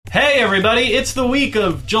everybody, it's the week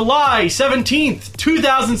of July 17th,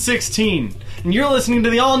 2016, and you're listening to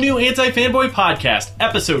the all-new Anti-Fanboy Podcast,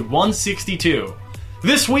 episode 162.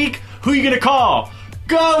 This week, who are you gonna call?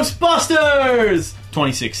 Ghostbusters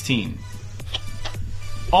 2016.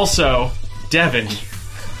 Also, Devin.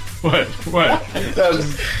 What?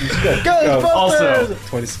 Ghostbusters! Also,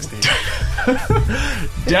 2016.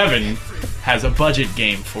 Devin has a budget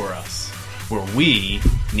game for us, where we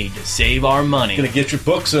need to save our money, Gonna get your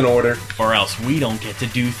books in order. or else we don't get to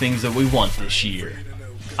do things that we want this year.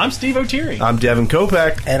 I'm Steve O'Teary. I'm Devin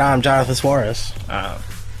Kopak. And I'm Jonathan Suarez.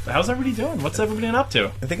 How's everybody doing? What's everybody been up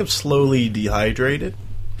to? I think I'm slowly dehydrated.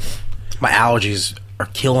 My allergies are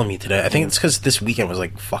killing me today. I think it's because this weekend was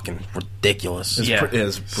like fucking ridiculous. Yeah.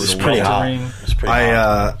 It's It's brutal. pretty hot. Weltering. It's pretty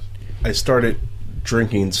hot. I started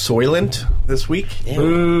drinking Soylent this week.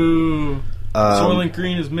 Boo. Soylent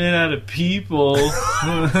Green is made out of people.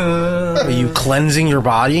 Are you cleansing your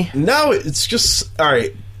body? No, it's just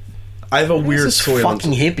alright. I have a weird This is Soylent.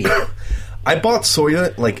 fucking hippie. I bought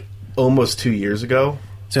Soylent like almost 2 years ago.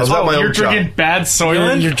 So I was at my You're old drinking job. bad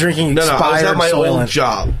Soylent? You're drinking No, I was expired at my Soylent. old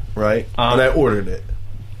job, right? And I ordered it.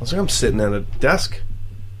 I was like, I'm sitting at a desk.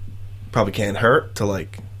 Probably can't hurt to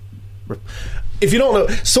like. If you don't know,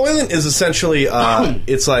 Soylent is essentially,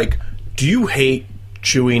 it's like, do you hate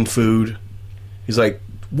chewing food? He's like,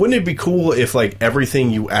 wouldn't it be cool if like everything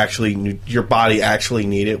your body actually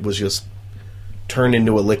needed was just turned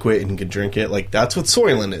into a liquid and you could drink it? Like that's what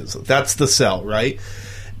Soylent is. That's the sell, right?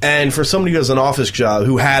 And for somebody who has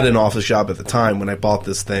who had an office job at the time when I bought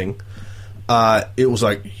this thing, it was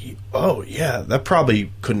like, oh yeah, that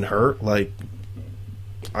probably couldn't hurt. Like,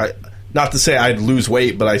 not to say I'd lose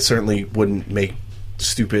weight, but I certainly wouldn't make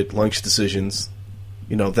stupid lunch decisions,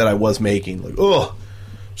 that I was making. Like, oh,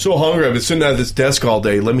 so hungry, I've been sitting at this desk all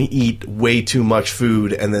day. Let me eat way too much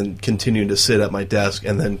food and then continue to sit at my desk,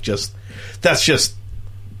 and then that's just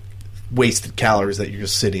wasted calories that you're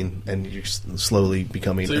just sitting and you're just slowly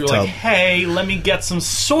becoming So a you're tub. like, hey, let me get some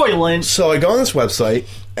Soylent. So I go on this website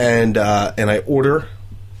and I order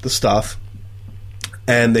the stuff,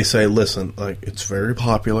 and they say, listen, like it's very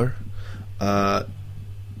popular, and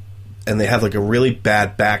they have like a really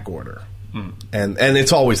bad back order. And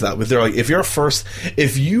it's always that. They're like, if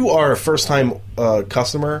you are a first time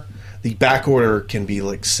customer, the back order can be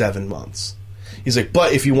like 7 months. He's like,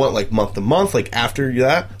 but if you want like month to month, like after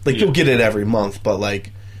that, like you'll get it every month, but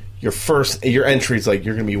like your entry's like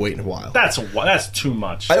you're gonna be waiting a while. That's too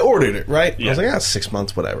much. I ordered it, right? Yeah. I was like, 6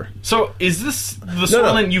 months, whatever. So is this the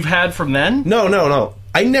Soylent you've had from then? No.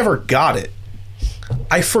 I never got it.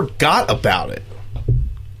 I forgot about it.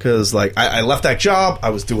 Because, like, I left that job. I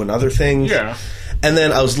was doing other things. Yeah. And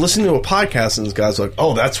then I was listening to a podcast, and this guy's like,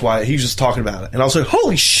 oh, that's why. He was just talking about it. And I was like,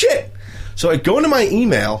 holy shit. So I go into my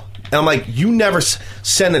email, and I'm like, you never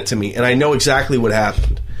sent it to me. And I know exactly what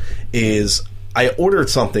happened. Is I ordered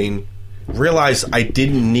something, realized I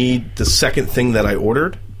didn't need the second thing that I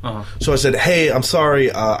ordered. Uh-huh. So I said, hey, I'm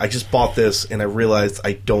sorry. I just bought this, and I realized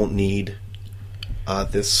I don't need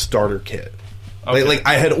this starter kit. Okay. Like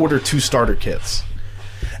I had ordered 2 starter kits.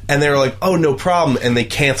 And they were like, oh, no problem. And they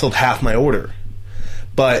canceled half my order.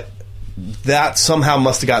 But that somehow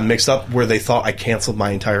must have gotten mixed up where they thought I canceled my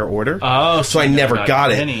entire order. Oh, so I never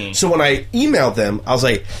got it. any. So when I emailed them, I was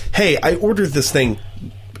like, hey, I ordered this thing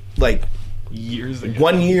like Years ago.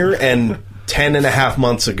 1 year and 10 and a half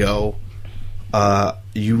months ago.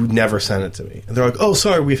 You never sent it to me. And they're like, oh,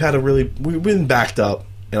 sorry, we've been backed up.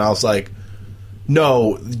 And I was like,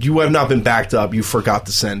 no, you have not been backed up. You forgot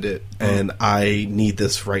to send it, and I need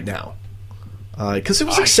this right now. Because it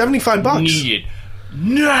was like $75. Need it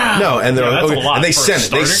now. No, and they're like, that's okay. a lot And they for a sent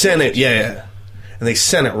it. They starter sent kit. it. Yeah. And they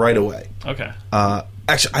sent it right away. Okay.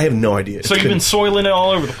 Actually, I have no idea. So you've been Soylent it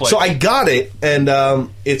all over the place. So I got it, and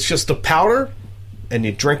it's just a powder, and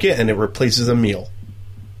you drink it, and it replaces a meal.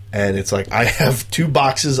 And it's like I have 2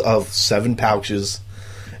 boxes of 7 pouches,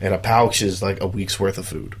 and a pouch is like a week's worth of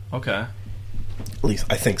food. Okay. At least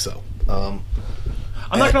I think so. I'm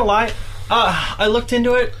not gonna lie. I looked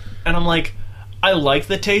into it, and I'm like, I like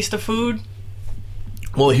the taste of food.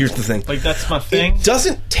 Well, here's the thing. Like, that's my thing. It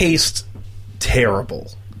doesn't taste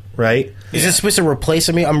terrible, right? Is it supposed to replace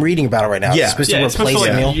a meal? I'm reading about it right now. Yeah. It's supposed Yeah, to it's supposed replace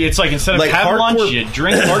to, a like, meal? it's like instead of Like having lunch, hardcore- you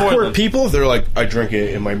drink Hardcore Soylent. people, they're like, I drink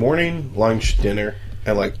it in my morning, lunch, dinner,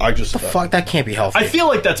 and like I just Fuck, that can't be healthy. I feel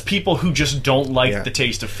like that's people who just don't like Yeah. the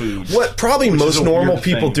taste of food. What probably Which is most a normal weird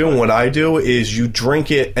people thing, do, and but- what I do, is you drink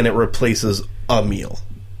it and it replaces a meal.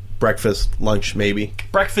 Breakfast, lunch, maybe.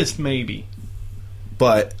 Breakfast, maybe.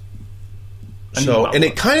 But and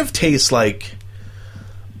it kind of tastes like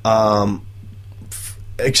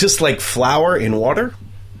it's just like flour in water.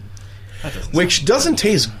 which doesn't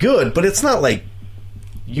taste good, but it's not like.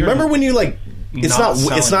 Remember when you like? It's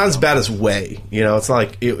not as bad as whey. You know, it's not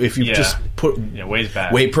like if you just put whey's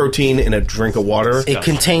bad. Whey protein in a drink of water. It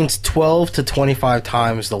contains 12 to 25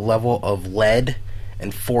 times the level of lead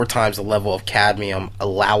and 4 times the level of cadmium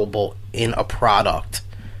allowable in a product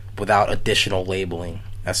without additional labeling,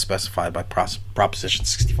 as specified by Proposition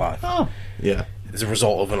 65. Oh, yeah, as a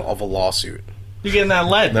result of a lawsuit. You're getting that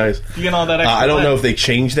lead. Nice. You're getting all that extra I don't lead. know if they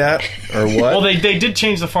changed that or what. Well, they did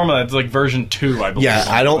change the formula. It's like version 2, I believe. Yeah,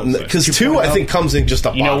 I don't... Because 2, I think, comes in just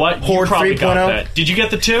a You know what? You Horde probably got 3.0? that. Did you get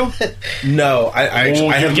the 2? No, I actually...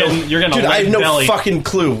 I have you're getting a dude, I have lead no belly. fucking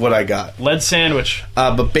clue what I got. Lead sandwich.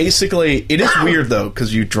 But basically, it is weird, though,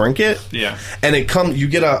 because you drink it. Yeah. And it comes... You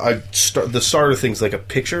get the starter thing's like a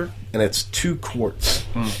pitcher, and it's 2 quarts.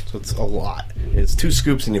 So it's a lot. It's 2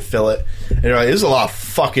 scoops, and you fill it. And you're like, this is a lot of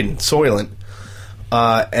fucking Soylent.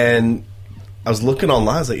 And I was looking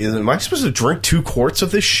online. I was like, am I supposed to drink 2 quarts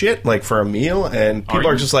of this shit, like, for a meal? And people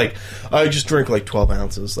are just like, I just drink, like, 12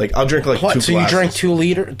 ounces. Like, I'll drink, like, 2 glasses. So you drank 2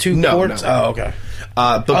 quarts? No. Oh, okay.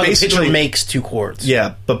 But The basically... pitcher makes 2 quarts.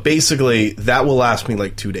 Yeah, but basically, that will last me,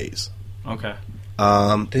 like, 2 days. Okay.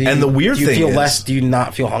 And the weird thing is... Do you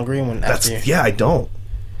not feel hungry when after you... Yeah, I don't.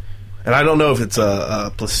 And I don't know if it's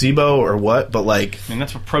a placebo or what, but, like... I mean,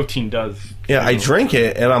 that's what protein does. Yeah, I drink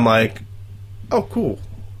it, and I'm like... Oh, cool.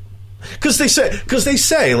 Because they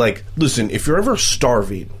say, like, listen, if you're ever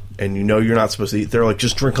starving and you know you're not supposed to eat, they're like,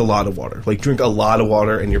 just drink a lot of water. Like, drink a lot of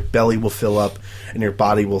water and your belly will fill up and your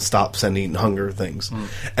body will stop sending hunger things.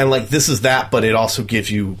 And, like, this is that, but it also gives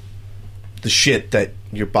you the shit that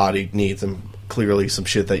your body needs and clearly some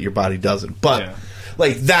shit that your body doesn't. But,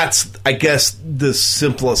 like, that's, I guess, the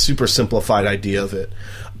super simplified idea of it.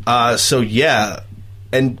 So, yeah.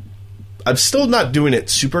 And... I'm still not doing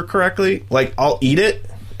it super correctly. Like, I'll eat it,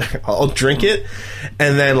 I'll drink it,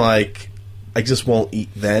 and then, like, I just won't eat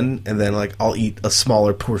then, and then, like, I'll eat a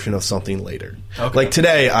smaller portion of something later. Okay. Like,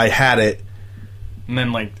 today, I had it,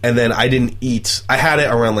 and then I didn't eat. I had it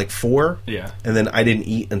around, like, 4, and then I didn't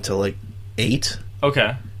eat until, like, 8.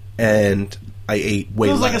 Okay. And I ate way less.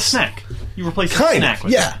 It was like a snack. You replaced a snack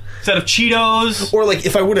with yeah. it. Instead of Cheetos. Or, like,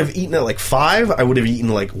 if I would have eaten at, like, 5, I would have eaten,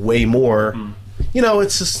 like, way more. You know,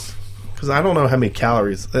 it's just... Because I don't know how many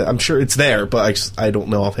calories. I'm sure it's there, but I don't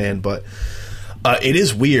know offhand. But it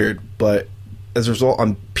is weird. But as a result,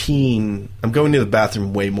 I'm peeing. I'm going to the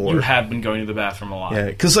bathroom way more. You have been going to the bathroom a lot. Yeah,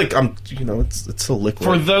 because like it's a liquid.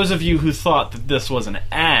 For those of you who thought that this was an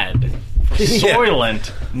ad for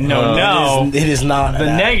Soylent, no, it is not the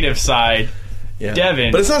negative side. Yeah.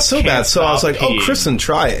 Devin, but it's not so bad. So I was like, peeing. "Oh, Kristen,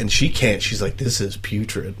 try it," and she can't. She's like, "This is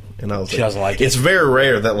putrid," and I was she doesn't like it. It's very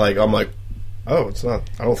rare that like I'm like. Oh, it's not.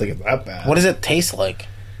 I don't think it's that bad. What does it taste like?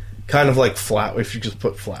 Kind of like flour. If you just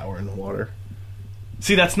put flour in the water.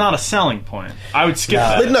 See, that's not a selling point. I would skip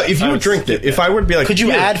that. No, if you would drink it, if I would be like, could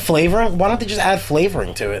you add flavoring? Why don't they just add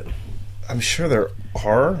flavoring to it? I'm sure there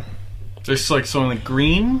are. There's like Soylent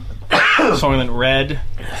Green, Soylent Red,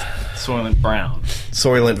 Soylent Brown,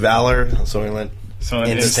 Soylent Valor, Soylent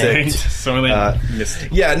Instinct, Soylent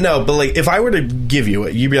Mystic. Yeah, no, but like if I were to give you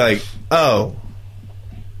it, you'd be like, oh.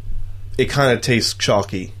 It kind of tastes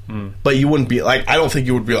chalky, but you wouldn't be like. I don't think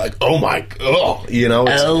you would be like, "Oh my god," you know.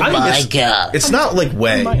 God! It's not like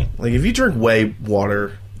whey. Like if you drink whey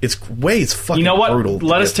water, whey is fucking. You know what? Brutal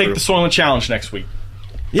Let us take the Soylent challenge next week.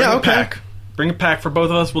 Yeah, okay. Bring a pack for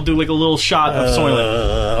both of us. We'll do like a little shot of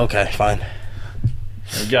Soylent. Okay, fine.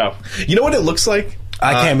 There we go. You know what it looks like?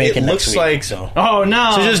 I can't make it looks next like week, so. Oh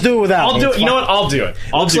no! So just do it without. I'll do it. You know what? I'll do it.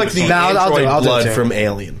 Looks like the android blood from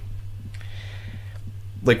Alien.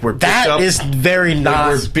 Like where that Bishop, is very not.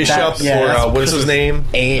 Where Bishop what is his name?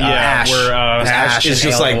 Ash. Where Ash is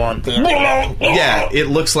just like yeah, it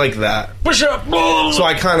looks like that. Bishop. So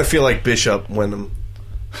I kind of feel like Bishop when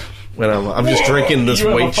I'm just drinking this you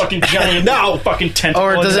have a fucking giant fucking tentacle.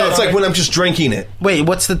 Or does it's like when I'm just drinking it. Wait,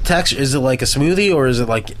 what's the texture? Is it like a smoothie or is it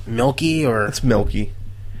like milky or? It's milky.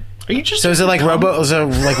 Are you just? So is it like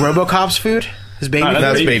RoboCop's food? His baby. No, food?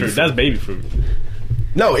 That's baby food. That's baby food.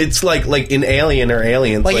 No, it's like in Alien or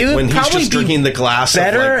Aliens, like when he's just drinking the glass.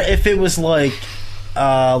 Better if it was like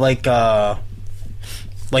if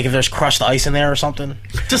there's crushed ice in there or something.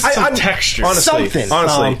 Just some texture, honestly.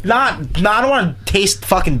 Not. I don't want to taste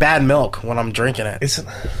fucking bad milk when I'm drinking it. It's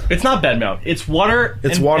not bad milk. It's water.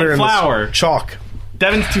 It's and, water and flour. Chalk.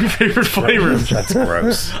 Devin's 2 favorite flavors. That's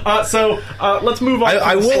gross. So let's move on.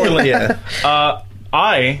 I will. Yeah.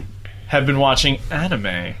 I have been watching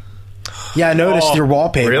anime. Yeah, I noticed your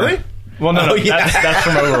wallpaper. Really? Well, no, that's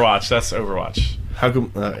from Overwatch. That's Overwatch. How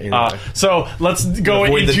come? Anyway. So let's go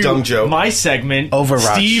Avoid the dumb into joke. my segment,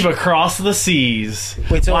 Overrush. Steve Across the Seas.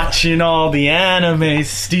 Wait, so- watching all the anime,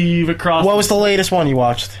 Steve Across What was the latest one you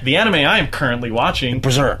watched? The anime I am currently watching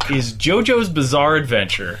Berserk. is JoJo's Bizarre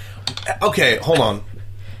Adventure. Okay, hold on.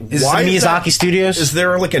 Is Why it is Miyazaki that- Studios? Is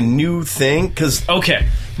there like a new thing? Because Okay,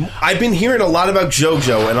 I've been hearing a lot about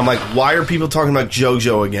JoJo, and I'm like, why are people talking about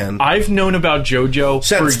JoJo again? I've known about JoJo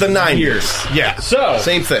Since for the 90s. years. Yeah. So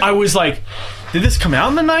Same thing. I was like, did this come out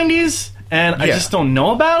in the 90s? And I Yeah. just don't know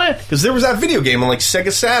about it. Because there was that video game on like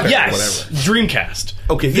Sega Saturn or Yes, whatever. Dreamcast.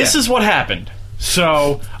 Okay, this yeah. is what happened.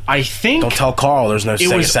 So I think Don't tell Carl there's no it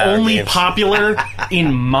Sega was Saturn only games. popular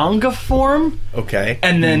in manga form, Okay.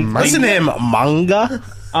 and then Listen to him, manga.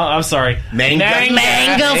 I'm sorry, Manga.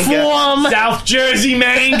 Manga form. South Jersey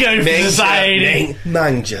Manga Society.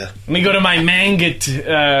 Manga. Let me go to my manga.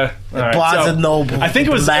 Plaza Noble. I think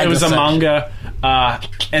it was Manga a section. manga,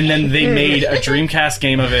 and then they made a Dreamcast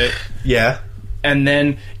game of it, Yeah. and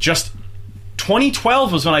then just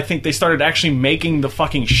 2012 was when I think they started actually making the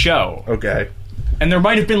fucking show, Okay. and there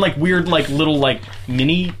might have been like weird like little like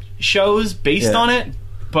mini shows based Yeah. on it,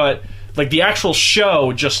 but like the actual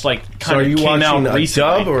show just like So are kind you of came watching out a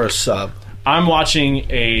recently. dub or a sub? I'm watching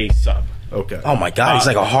a sub. Okay. Oh my god, he's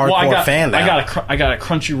like a hardcore Well, I got, fan now. I got a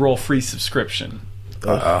Crunchyroll free subscription.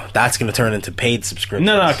 That's going to turn into paid subscriptions.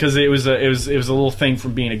 No, because it was a little thing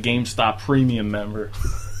from being a GameStop premium member.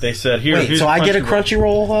 They said here. Wait, here's so I get a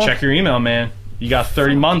Crunchyroll? Check your email, man. You got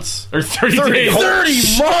 30 months or 30 days.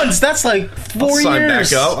 30 months. That's like 4 Sign years.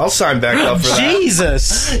 back up. I'll sign back up for that.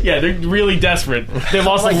 Jesus. Yeah, they're really desperate. They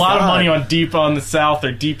lost Oh my a lot of God. money on Deep on the South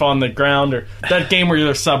or Deep on the Ground or that game where you're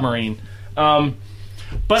a submarine.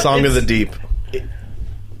 But Song of it's- the Deep.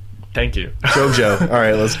 Thank you. JoJo. All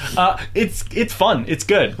right, let's. It's fun. It's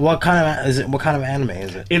good. What kind of is it? What kind of anime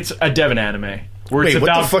is it? It's a Devon anime. Where Wait, it's what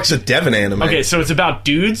about the fuck's a Devon anime? okay, so it's about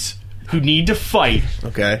dudes who need to fight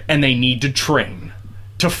Okay. and they need to train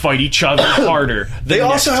to fight each other harder. They the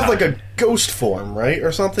also next have like time. a ghost form, right,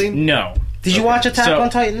 or something? No, Did you watch Attack So- on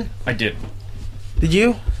Titan? I did. Did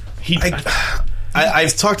you?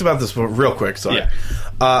 I've talked about this real quick. Sorry.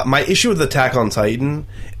 Yeah. My issue with Attack on Titan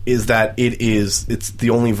is that it's the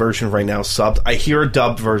only version right now subbed. I hear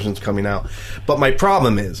dubbed versions coming out, but my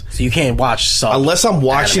problem is So you can't watch sub unless I'm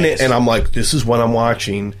watching it animes. and I'm like, this is what I'm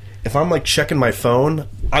watching. If I'm like checking my phone,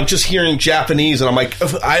 I'm just hearing Japanese and I'm like,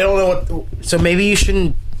 I don't know what. So maybe you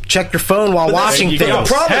shouldn't check your phone while watching you But go. things.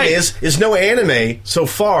 the problem Hey. is no anime so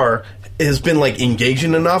far has been like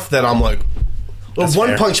engaging enough that I'm like, well, That's One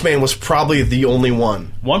fair. Punch Man was probably the only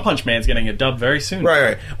one. One Punch Man's getting a dub very soon.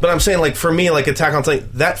 Right. But I'm saying, like, for me, like, Attack on Titan,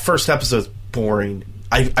 that first episode's boring.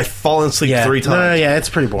 I've fallen asleep Yeah. 3 times. No, yeah, it's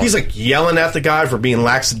pretty boring. He's, like, yelling at the guy for being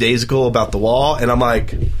lackadaisical about the wall, and I'm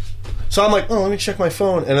like... So I'm like, oh, let me check my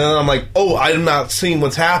phone. And then I'm like, oh, I'm not seeing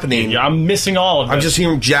what's happening. Yeah, I'm missing all of it. I'm just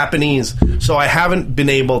hearing Japanese. So I haven't been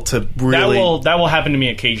able to really... that will happen to me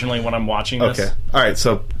occasionally when I'm watching this. Okay. All right,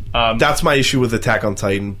 so... that's my issue with Attack on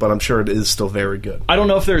Titan, but I'm sure it is still very good. I don't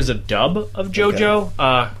know if there's a dub of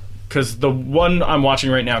JoJo, because the one I'm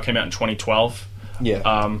watching right now came out in 2012. Yeah.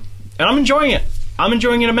 And I'm enjoying it. I'm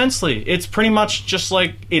enjoying it immensely. It's pretty much just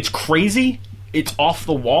like, it's crazy. It's off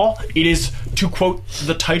the wall. It is, to quote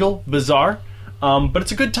the title, bizarre. But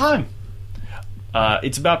it's a good time.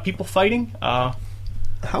 It's about people fighting. How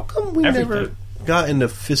come we everything. never got into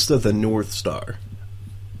Fist of the North Star?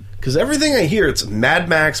 Because everything I hear, it's Mad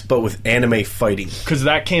Max, but with anime fighting. Because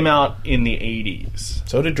that came out in the 80s.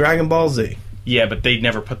 So did Dragon Ball Z. Yeah, but they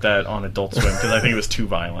never put that on Adult Swim because I think it was too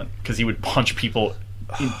violent. Because he would punch people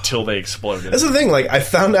until they exploded. That's the thing. Like, I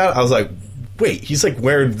found out, I was like, wait, he's like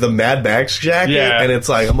wearing the Mad Max jacket, Yeah. and it's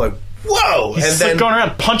like, I'm like, whoa! He's and just like going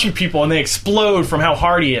around punching people and they explode from how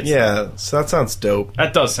hard he hits. yeah, so that sounds dope.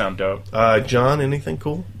 That does sound dope. John, anything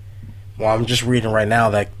cool? Well, I'm just reading right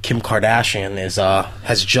now that Kim Kardashian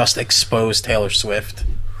has just exposed Taylor Swift.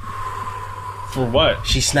 For what?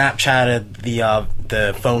 She Snapchatted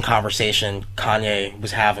the phone conversation Kanye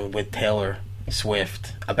was having with Taylor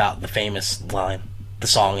Swift about the famous line, the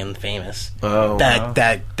song in the famous. Oh,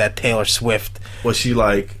 That Taylor Swift. was she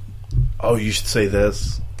like, oh, you should say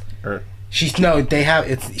this? Or She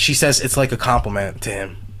says it's like a compliment to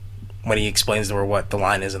him when he explains to her what the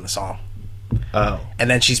line is in the song. oh, And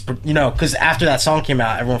then she's, because after that song came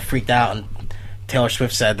out, everyone freaked out, and Taylor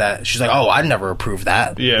Swift said that she's like, "Oh, I'd never approve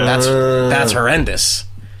that. Yeah. that's horrendous."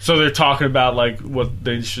 So they're talking about like what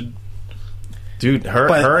they should. dude,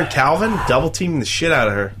 her and Calvin double teaming the shit out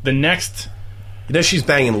of her. The next You know she's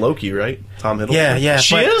banging Loki, right? Tom Hiddleston. Yeah.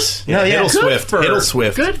 She is? No, yeah.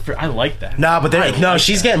 Hiddleswift. Good for I like that. Nah, but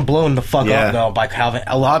she's getting blown the fuck Yeah. up though by Calvin.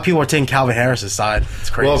 A lot of people are taking Calvin Harris's side. It's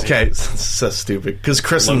crazy. Well, okay, so stupid because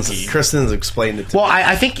Kristen's explained it to me. Well,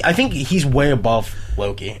 I think he's way above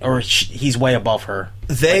Loki, or he's way above her.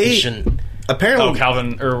 They shouldn't. apparently Oh,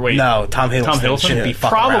 Calvin, or wait. No, Tom Hiddleston shouldn't be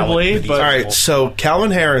fucking around Probably, with these but- All right, people. so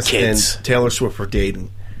Calvin Harris Kids. and Taylor Swift were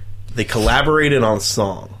dating. They collaborated on a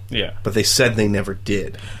song, Yeah. but they said they never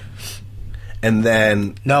did. And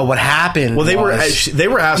then, No, what happened? well, they were was- asked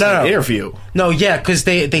in No. an interview. No, yeah, because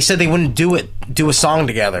they said they wouldn't do a song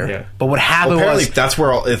together. Yeah. But what happened Apparently, was that's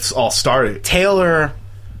where it's all started. Taylor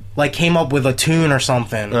like came up with a tune or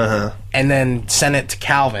something, and then sent it to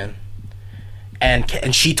Calvin, and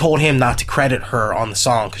she told him not to credit her on the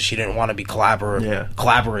song because she didn't want to be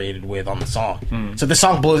collaborated with on the song. So the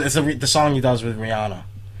song blows. It's the song he does with Rihanna.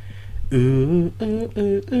 Ooh, ooh,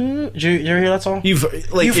 ooh, ooh. Did you ever hear that song? You've You've heard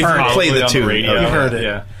heard it. Play Probably the on tune. radio. Okay. You've heard it.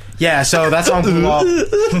 Yeah. Yeah, so that song blew up.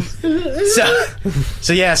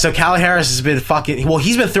 So Calvin Harris has been fucking. Well,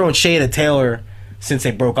 he's been throwing shade at Taylor since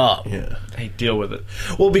they broke up. Yeah. Hey, deal with it.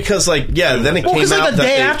 Well, because then it Well, came because out like the that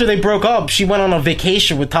day they- after they broke up, she went on a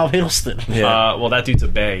vacation with Tom Hiddleston. Yeah. Well, that dude's a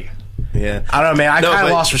bae. Yeah. I don't know, man. I No, kind of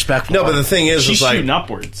but- lost respect for No, her. but the thing is, She's is like, shooting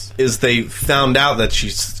upwards. is they found out that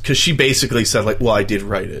because she basically said like, well, I did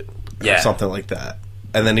write it, Yeah. or something like that.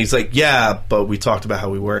 And then he's like, yeah, but we talked about how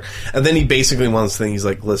we were. And then he basically wants thing. He's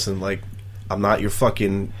like, listen, like, I'm not going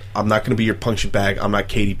to be your punching bag. I'm not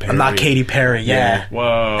Katy Perry. I'm not Katy Perry. Yeah.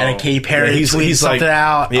 Whoa. And then Katy Perry Yeah, tweets something like,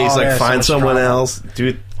 out. Yeah, he's Oh, like, there's so find much someone drama. else,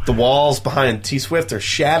 dude. The walls behind T Swift are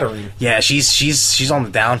shattering. Yeah, she's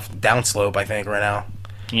on the down slope, I think, right now.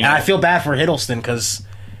 You And know. I feel bad for Hiddleston because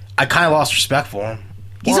I kind of lost respect for him.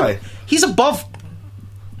 Why? He's above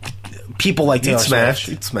people like Taylor He'd smash.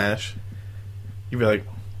 Swift. He'd smash. You'd be like,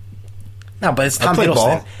 No, but it's Tom play Hiddleston.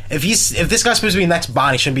 ball. If this guy's supposed to be next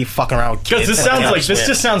Bond, he shouldn't be fucking around with Because kids. this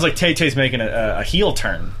just sounds like Tay-Tay's making a heel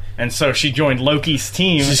turn. And so she joined Loki's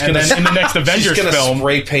team, she's and gonna, then in the next Avengers she's gonna film,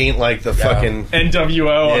 spray paint like the fucking.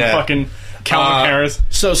 NWO Yeah. and fucking Calvin Harris.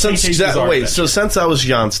 So since Tay-Tay's that, bizarre wait, adventure. so since that was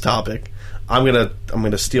Jan's topic, I'm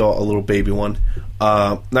gonna steal a little baby one.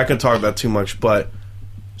 Not gonna talk about too much, but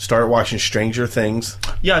start watching Stranger Things.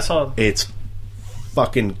 Yeah, I saw. It's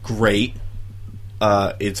fucking great.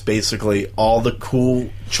 It's basically all the cool,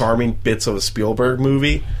 charming bits of a Spielberg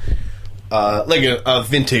movie. Like a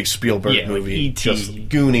vintage Spielberg Yeah, like movie. E.T. Just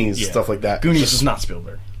Goonies, Yeah. stuff like that. Goonies Just- is not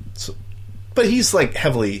Spielberg. But he's like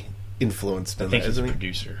heavily influenced in I think that, he's a isn't he?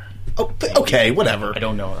 producer. Oh, okay, whatever. I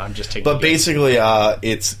don't know. I'm just taking. But a guess. basically,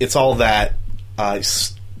 it's all that,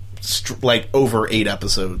 like over 8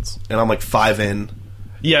 episodes, and I'm like 5 in.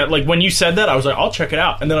 Yeah, like when you said that, I was like, I'll check it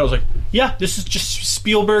out, and then I was like, yeah, this is just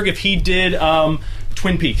Spielberg if he did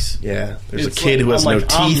Twin Peaks. Yeah, there's It's a kid like- who has I'm no like,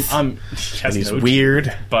 teeth, and he's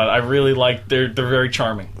weird. but I really like they're very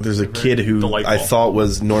charming. There's a kid who delightful. I thought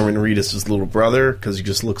was Norman Reedus' little brother because he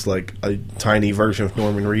just looks like a tiny version of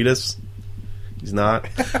Norman Reedus. He's not.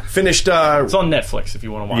 Finished. It's on Netflix if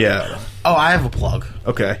you want to watch Yeah. it. Oh, I have a plug.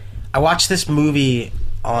 Okay. I watched this movie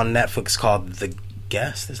on Netflix called The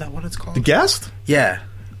Guest. Is that what it's called? The Guest? Yeah,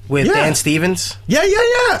 with Yeah. Dan Stevens. Yeah.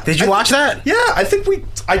 Did you watch that? Yeah, I think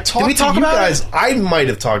I talked we to talk you about guys. I might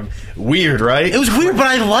have talked. Weird, right? It was weird, but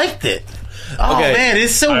I liked it. Oh Okay. man,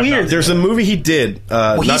 it's so I have weird. not- There's a movie he did.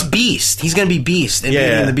 Well, he's Beast. He's gonna be Beast in Beauty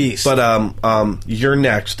and the Beast. But You're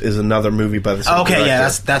Next is another movie by the same Okay, yeah,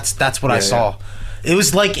 director. that's what I Yeah, saw. It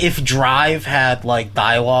was like if Drive had like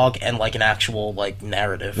dialogue and like an actual like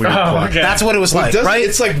narrative. Weird Oh, plot. okay. That's what it was like, Doesn't- right?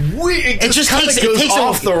 It's like weird. It just kinda takes goes it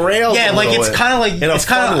off the rails. Yeah, a like little it's bit. kind of like in a it's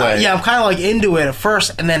kind fun of way. yeah. I'm kind of like into it at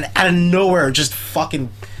first, and then out of nowhere, just fucking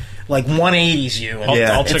like 180s you. And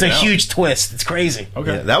Yeah. I'll check it's a it out. huge twist. It's crazy.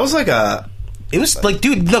 Okay. Yeah, that was like a It was like,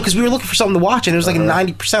 dude, no, because we were looking for something to watch, and it was like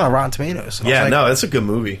 90% on Rotten Tomatoes. And I was like, no, it's a good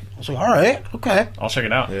movie. I was like, all right, okay. I'll check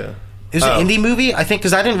it out. Yeah. It was an indie movie, I think,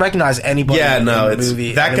 because I didn't recognize anybody. Yeah, in no, the it's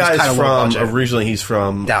movie. that and it was guy's kinda low from budget. originally. He's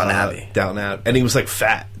from Downton Abbey. Downton Abbey, and he was like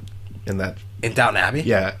fat in that. in Downton Abbey.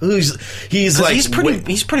 Yeah, he's 'Cause like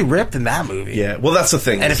he's pretty ripped in that movie. Yeah, well, that's the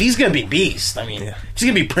thing. And if he's gonna be Beast, I mean, if he's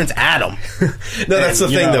gonna be Prince Adam. No, that's the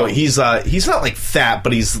And, you thing know- though. He's not like fat,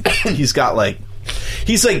 but he's got like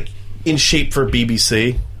he's like in shape for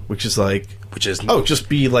BBC, which is like Which is just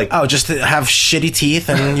be like just to have shitty teeth,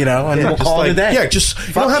 and you know, and we'll just call like, it a day. Yeah, just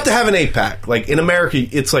you don't have to have an 8-pack. Like in America,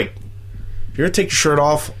 it's like if you're gonna take your shirt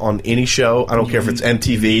off on any show, I don't care if it's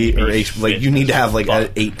MTV or H, like you need to have like an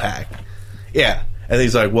 8-pack. Yeah, and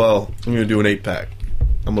he's like, well, I'm gonna do an 8-pack.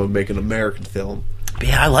 I'm gonna make an American film. But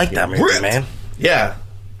yeah, I like that movie, Ripped. man. Yeah,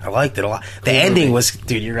 I liked it a lot. The ending was,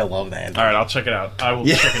 dude, you're gonna love the ending. All right, I'll check it out. I will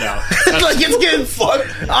check it out. Like it's getting fun.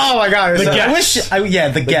 Oh my god! The Guest. The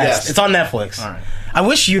Guest. Guest. It's on Netflix. All right. I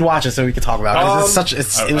wish you'd watch it so we could talk about it.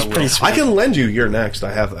 'Cause it was pretty sweet. I can lend you You're Next.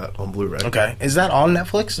 I have that on Blu-ray. Okay, is that on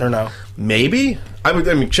Netflix or no? Maybe. I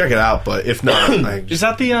mean, check it out. But if not, Is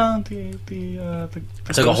that the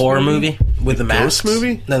It's like a horror movie with the mask. Ghost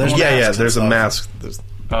movie? No, there's masks There's a and mask.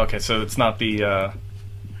 okay, so it's not the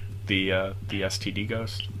STD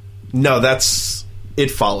ghost. No, that's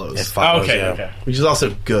It Follows. It follows, okay, yeah. okay. Which is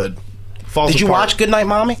also good. Falls Did you apart. watch Goodnight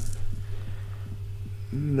Mommy?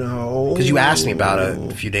 No. Because you asked me about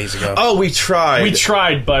it a few days ago. Oh, we tried. We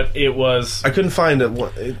tried, but it was I couldn't find it.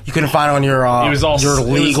 You couldn't find it on your It was all- your it was-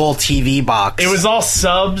 legal TV box. it was all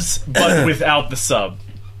subs, but without the sub.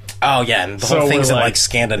 Oh yeah, and the So whole thing's we're in like- like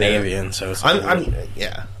Scandinavian, so it's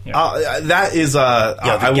Yeah. Yeah. That is. The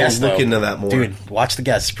I will Guest, look though. into that more. Dude, watch The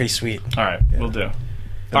Guest. It's pretty sweet. All right, we'll do.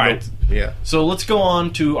 All right, Yeah. so let's go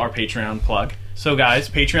on to our Patreon plug. So guys,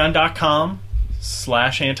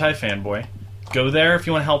 patreon.com/antifanboy. Go there if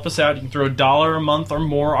you want to help us out. You can throw $1 a month or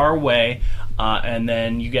more our way, and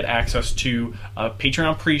then you get access to a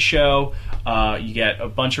Patreon pre-show. You get a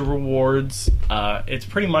bunch of rewards. It's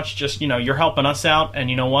pretty much just you're helping us out, and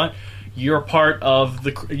you know what? You're part of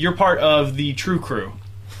the True Crew.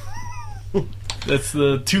 That's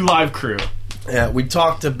the 2 Live crew. Yeah. We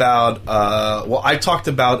talked about. I talked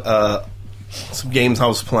about some games I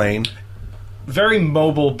was playing, Very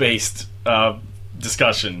mobile-based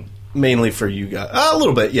discussion. mainly for you guys. A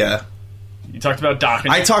little bit, yeah. You talked about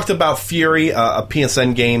docking. I talked about Fury, a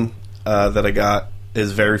PSN game that I got.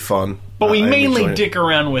 Is very fun. But we I'm mainly enjoying it. dick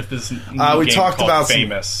around with this new we game talked called about some-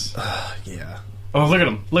 Famous. Yeah. Oh, look at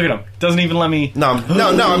him. Look at him. Doesn't even let me... No, I'm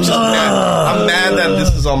just mad. I'm mad that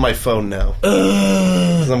this is on my phone now.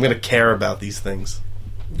 Because I'm going to care about these things.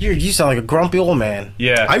 You sound like a grumpy old man.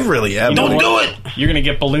 Yeah. I really am. You know Don't what? do it! You're going to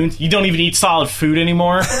get balloons. You don't even eat solid food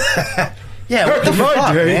anymore. Yeah, what the Right,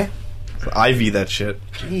 fuck, Jay. man? Ivy that shit.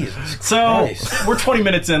 Jesus So, Christ. we're 20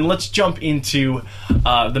 minutes in. Let's jump into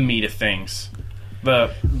the meat of things.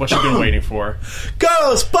 What you've been waiting for.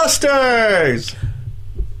 Ghostbusters!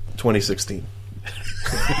 2016.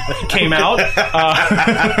 Came out.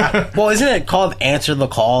 Well, isn't it called Answer the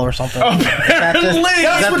Call or something? Apparently.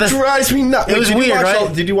 That's what drives me nuts. It was Did you weird, watch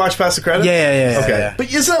right? Did you watch past the credits? Yeah, Okay. yeah.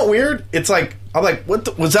 But isn't that weird? It's like, I'm like,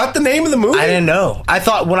 was that the name of the movie? I didn't know. I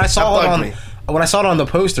thought when I saw That it bugged on me. when I saw it on the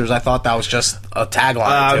posters, I thought that was just a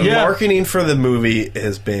tagline. too. Yeah. Marketing for the movie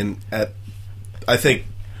has been I think.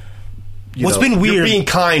 What's been You're weird- being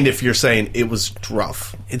kind if you're saying it was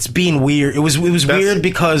rough. It's being weird. It was weird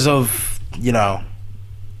because of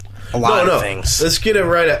a lot of things. Let's get it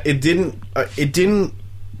right. It didn't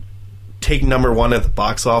take number 1 at the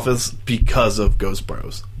box office because of Ghost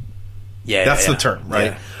Bros. Yeah, That's yeah, the term,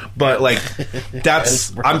 right? yeah. But like,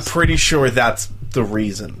 that's I'm pretty sure that's the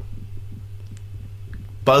reason.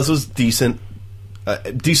 Buzz was decent,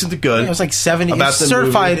 decent to good. It was like 70. About It's the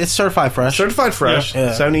certified. movie. It's certified fresh. Certified fresh,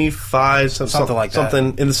 Yeah. 75, Something like that.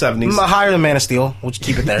 something in the 70s. Higher than Man of Steel. We'll just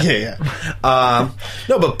keep it there. Yeah.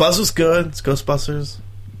 No, but Buzz was good. It's Ghostbusters.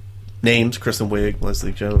 Names: Kristen Wiig,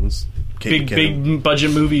 Leslie Jones, Kate McKinnon. Big budget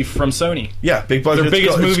movie from Sony. Yeah, big budget. Their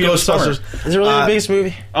biggest It's movie of the summer. Ghostbusters. Is it really the biggest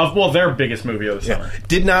movie? Their biggest movie of the summer.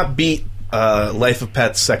 Did not beat Life of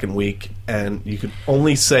Pets second week, and you could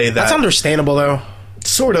only say that That's understandable though.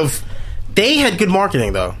 sort of. They had good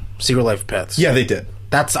marketing though. Secret Life of Pets. Yeah, they did.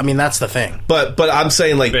 That's the thing. But I'm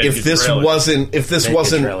saying like Big if this trailers. wasn't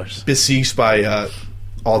trailers. besieged by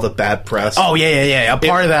all the bad press, Oh yeah. A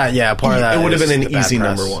part of that. Yeah, a part of that. it would have is been the an bad easy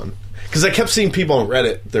press. number 1. Because I kept seeing people on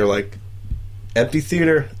Reddit. They're like, empty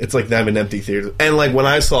theater. It's like them in empty theater. And like when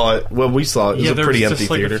we saw it, it was a there pretty was empty just,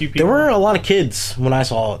 like, a theater. few people. There were a lot of kids when I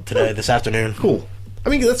saw it this afternoon. Cool. I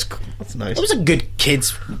mean that's nice. It was a good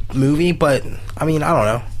kids movie, but I mean I don't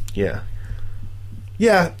know. Yeah.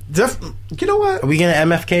 Yeah. You know what? Are we gonna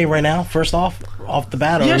MFK right now? First off the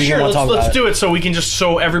bat, or Yeah, are we sure. gonna talk Let's about do it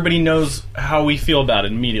so everybody knows how we feel about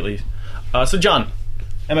it immediately. So, John,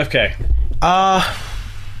 MFK.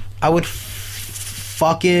 I would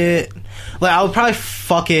fuck it. Like I would probably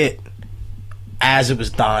fuck it as it was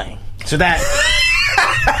dying. So that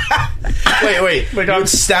Wait. You would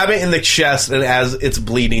stab it in the chest, and as it's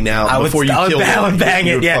bleeding out I would before you kill it, I would bang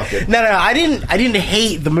you it. would Yeah. fuck it. No. I didn't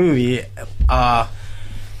hate the movie. I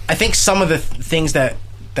think some of the things that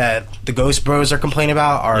the Ghost Bros are complaining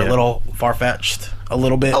about are a little far fetched. A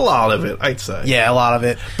little bit. A lot of it, I'd say. Yeah, a lot of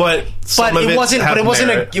it. But some of it wasn't. have But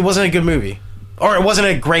merit. it wasn't a good movie, or it wasn't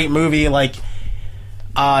a great movie. Like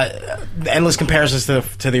endless comparisons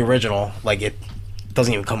to the original. Like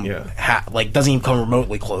doesn't even come doesn't even come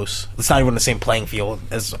remotely close. It's not even the same playing field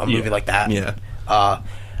as a movie like that. Yeah.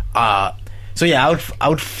 So yeah, I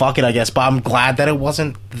would fuck it, I guess, but I'm glad that it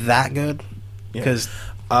wasn't that good because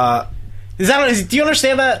do you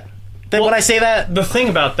understand that? That when I say that, the thing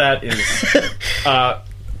about that is,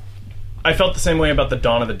 I felt the same way about the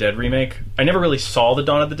Dawn of the Dead remake. I never really saw the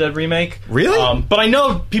Dawn of the Dead remake. Really? But I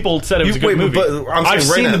know people said it was a good movie. I've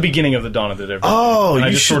seen the beginning of the Dawn of the Dead remake. Oh, and I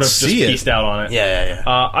you just should sort of see just it. pieced out on it. Yeah.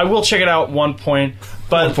 I will check it out at one point.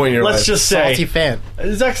 But One point in your let's life. just say, Salty fan.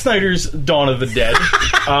 Zack Snyder's Dawn of the Dead.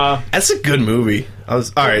 That's a good movie. All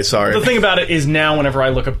right, sorry. The thing about it is now whenever I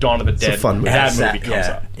look up Dawn of the Dead, a fun movie. that movie comes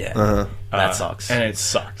up. Yeah. That sucks. And it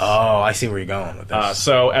sucks. Oh, I see where you're going with this.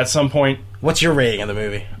 So at some point, What's your rating of the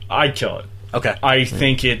movie? I'd kill it. Okay. I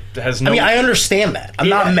think it has no... I mean, I understand that. I'm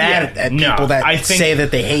not mad at people that say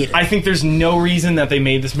that they hate it. I think there's no reason that they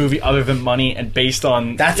made this movie other than money and based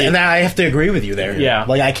on... And I have to agree with you there. Yeah.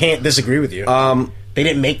 Like, I can't disagree with you. They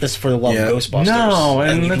didn't make this for the love of Ghostbusters. No,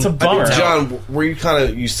 and that's a bummer. John, where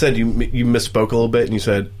you said you misspoke a little bit and you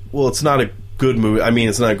said, well, it's not a good movie. I mean,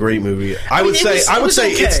 it's not a great movie. I would say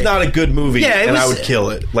okay. it's not a good movie, and I would kill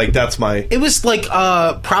it. Like, that's my... It was like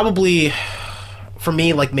probably for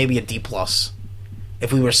me like maybe a D+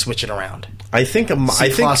 if we were switching around. I think or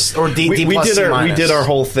D+, we C-. did our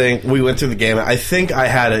whole thing. We went through the gamut. I think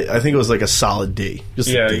it was like a solid D. Just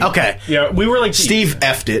a D. Okay. Yeah, we were like... Steve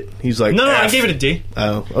F'd it. He's like, No, F. I gave it a D.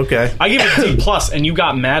 Oh, okay. I gave it a D+, and you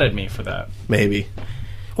got mad at me for that. Maybe.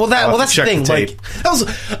 Well, that's the thing. Like, that was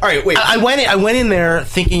all right. Wait, I went in there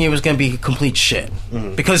thinking it was going to be complete shit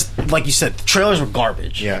because, like you said, the trailers were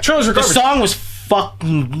garbage. Yeah. Trailers were garbage. The song was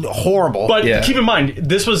fucking horrible. But keep in mind,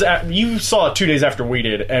 this was you saw it 2 days after we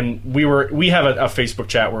did, and we have a Facebook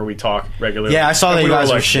chat where we talk regularly. Yeah, I saw that you guys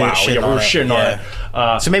were shitting on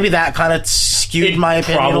it. So maybe that kind of skewed my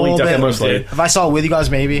opinion a probably little bit. definitely did. If I saw it with you guys,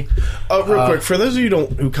 maybe. Real quick, for those of you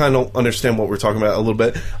who kind of don't understand what we're talking about a little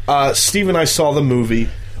bit, Steve and I saw the movie.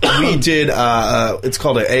 We did. It's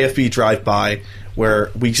called an AFB drive-by,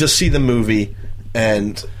 where we just see the movie.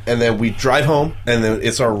 And then we drive home, and then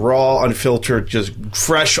it's our raw, unfiltered, just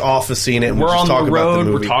fresh off of seeing it. And we're just on talk the road. about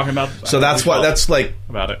the movie. We're talking about. So that's what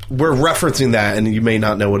about it. We're referencing that, and you may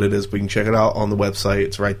not know what it is, but you can check it out on the website.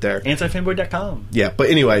 It's right there. Antifanboy.com. Yeah, but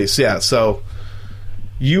anyways, yeah. So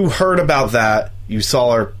you heard about that. You saw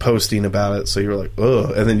our posting about it, so you were like,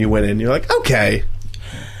 "Ugh," and then you went in. And you're like, "Okay."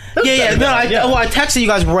 I texted you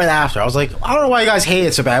guys right after. I was like, I don't know why you guys hate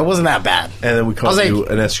it so bad. It wasn't that bad. And then we called you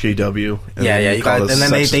an SJW. And you guys, and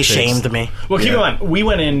then they shamed me. Well, keep in mind,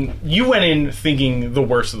 you went in thinking the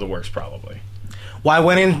worst of the worst, probably. Well, I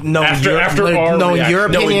went in knowing your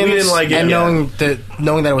opinions, we didn't like it, and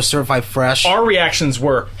knowing that it was certified fresh. Our reactions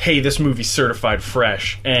were, "Hey, this movie's certified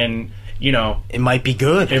fresh," and it might be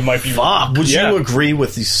good. It might be. Fuck. Would you agree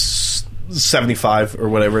with these 75 or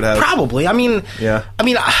whatever it has? Probably. I mean, yeah. I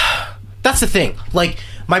mean, that's the thing. Like,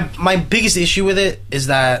 my biggest issue with it is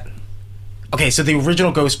that, okay, so the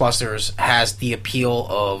original Ghostbusters has the appeal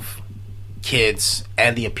of kids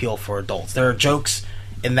and the appeal for adults. There are jokes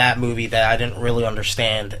in that movie that I didn't really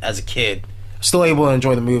understand as a kid. Still able to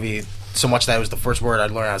enjoy the movie so much that it was the first word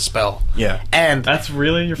I'd learn how to spell. Yeah. And that's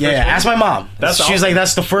really your first word? ask my mom. She was like,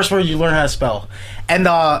 that's the first word you learn how to spell. And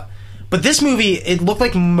but this movie, it looked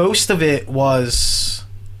like most of it was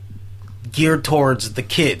geared towards the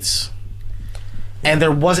kids. And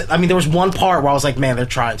there was one part where I was like, man, they're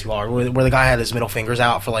trying too hard. Where the guy had his middle fingers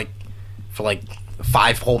out for like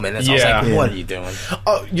 5 whole minutes. I was like, what are you doing?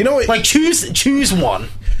 You know what? Like, choose one.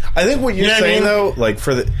 I think what you're saying, though, like,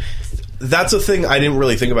 that's a thing I didn't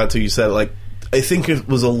really think about till you said it. Like, I think it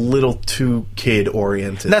was a little too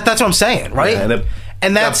kid-oriented. That's what I'm saying, right? Yeah,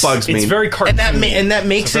 and that bugs me. It's very cartoony. And that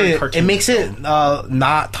makes it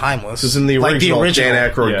not timeless. Because in the original,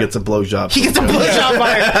 Dan Aykroyd gets a blowjob. He gets a blowjob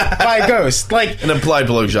by a ghost. Like, an implied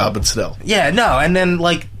blowjob, but still. Yeah, no, and then,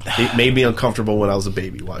 like... It made me uncomfortable when I was a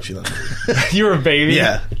baby watching that movie. You were a baby?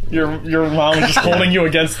 Yeah. Your mom was just holding you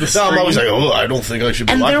against the screen. No, I'm always like, I don't think I should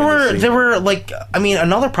be watching this. And there were, like... I mean,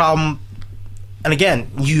 another problem... And again,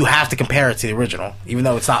 you have to compare it to the original, even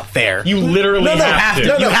though it's not fair. You literally have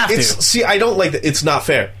to. You have to. See, I don't like that. It's not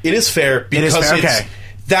fair. It is fair because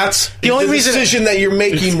that's the only decision that you're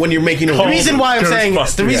making when you're making a movie. The reason why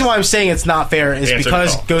I'm saying it's not fair is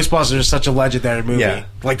because Ghostbusters is such a legendary movie,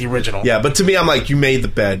 like the original. Yeah, but to me, I'm like, you made the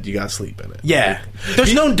bed, you gotta sleep in it. Yeah,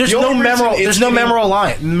 there's no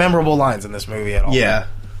memorable lines in this movie at all. Yeah,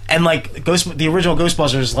 and like the original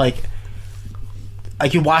Ghostbusters, like.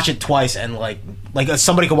 like you watch it twice and like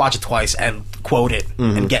somebody could watch it twice and quote it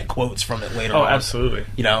and get quotes from it later. Oh, on. Absolutely.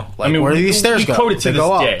 You know, like I mean, where do these stairs we go? quote it to They this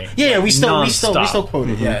go up. day. Yeah, Like, we still nonstop. quote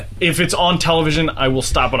it. Yeah. If it's on television, I will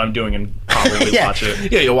stop what I'm doing and probably Yeah. watch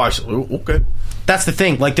it. Yeah, you'll watch it. Okay. That's the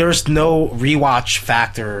thing. Like, there's no rewatch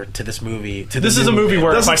factor to this movie. This is a movie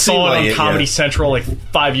where if Doesn't I saw seem it on like it, Comedy yeah. Central like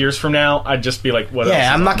 5 years from now, I'd just be like, "What?" else Yeah,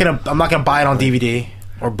 is I'm on? not gonna buy it on DVD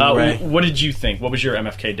or Blu-ray. What did you think? What was your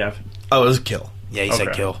MFK, Dev? Oh, it was a kill. Yeah, he said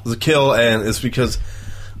Okay. kill. It was a kill, and it's because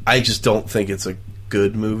I just don't think it's a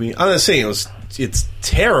good movie. I'm not saying it's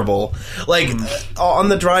terrible. Like on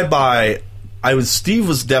the drive-by, Steve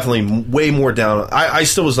was definitely way more down. I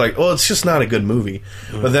still was like, oh, it's just not a good movie.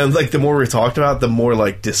 But then, like, the more we talked about it, the more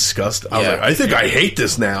like disgust. I was Yeah. like, I think I hate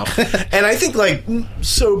this now. And I think like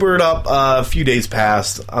sobered up a few days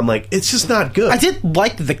past, I'm like, it's just not good. I did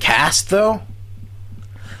like the cast though.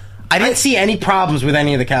 I didn't see any problems with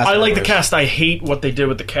any of the cast. I like the members. cast. I hate what they did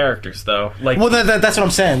with the characters, though. Like, Well, that's what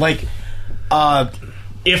I'm saying. Like,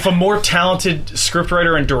 if a more talented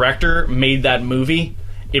scriptwriter and director made that movie,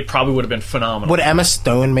 it probably would have been phenomenal. would Emma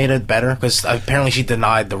Stone made it better? Because apparently she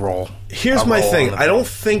denied the role. Here's A my role thing. in the I don't movie.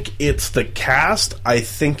 think it's the cast. I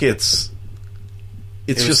think it's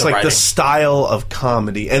was just the like writing. the style of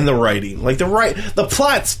comedy and the writing. Like the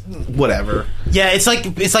plot's whatever. Yeah, it's like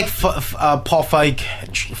Paul Feig.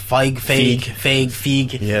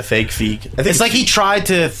 Yeah, fake feek. I think It's like he tried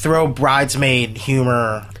to throw bridesmaid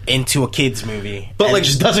humor into a kids movie, But, and like, it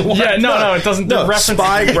just doesn't work. Yeah, no, it doesn't. no The reference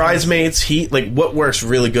Spy, Bridesmaids, Heat. Like what works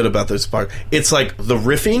really good about those parts? It's like the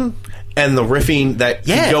riffing and the riffing that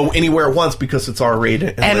Yeah. can go anywhere at once because it's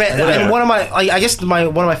R-rated. And, like, whatever. and one of my, I guess one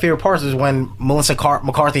of my favorite parts is when Melissa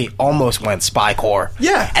McCarthy almost went spy core.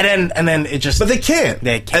 Yeah. and then it just. But they can't.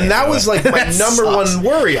 They can't and that do was it. like my That number sucks. one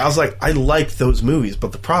worry. I was like, I like those movies,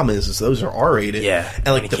 but the problem is those are R-rated. Yeah, And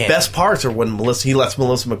like you the can't. best parts are when he lets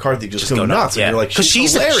Melissa McCarthy just go nuts. Yeah, And you're like, because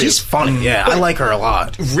she's hilarious. she's funny. Yeah, I like her a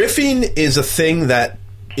lot. Riffing is a thing that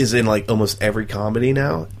is in like almost every comedy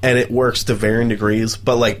now, and it works to varying degrees.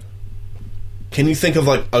 But like, can you think of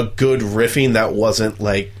like a good riffing that wasn't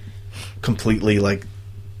like completely like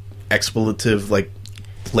expletive, like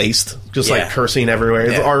laced, just Yeah. like cursing everywhere?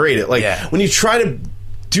 It's Yeah. R-rated. Like Yeah. when you try to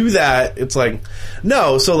do that, it's like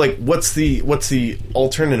no. So like, what's the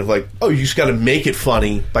alternative? Like, oh, you just got to make it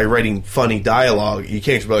funny by writing funny dialogue. You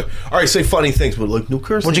can't just be like, all right, say funny things, but like no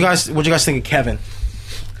cursing. What'd you guys think of Kevin?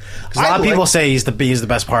 Because a lot of people say he's the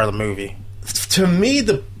best part of the movie. To me,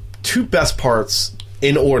 the two best parts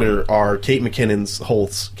in order are Kate McKinnon's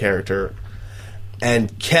Holt's character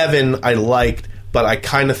and Kevin. I liked, but I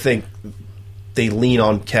kind of think they lean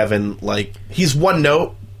on Kevin like he's one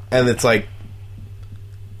note, and it's like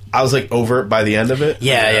I was like over it by the end of it.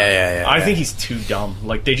 Yeah. I think he's too dumb.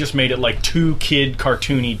 Like they just made it like too kid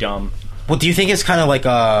cartoony dumb. Well, do you think it's kind of like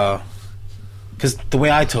because the way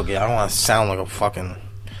I took it, I don't want to sound like a fucking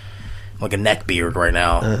like a neck beard right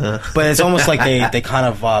now, but it's almost like they kind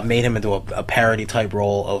of made him into a parody type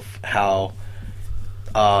role of how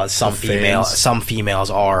some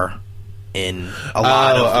females are in a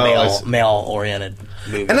lot of male oriented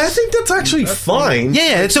movies. And I think that's actually fine.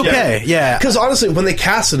 Yeah, it's okay. Yeah, Because honestly, when they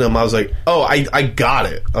casted him, I was like, "Oh, I got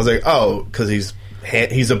it." I was like, "Oh, because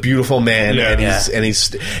he's a beautiful man, Yeah. and he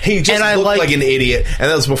just And I looked like- like an idiot." And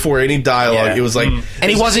that was before any dialogue. Yeah. It was like, And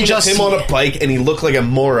he wasn't just- him on a bike, and he looked like a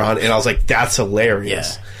moron. And I was like, "That's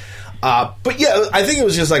hilarious." But yeah, I think it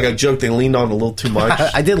was just like a joke they leaned on a little too much.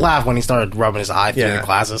 I did laugh when he started rubbing his eye through Yeah. the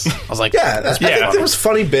glasses. I was like, Yeah, I think there was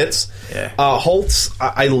funny bits. Yeah. Holtz,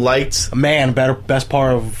 I liked. Man, best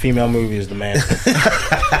part of a female movie is the man.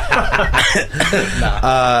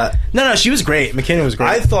 No, she was great. McKinnon was great.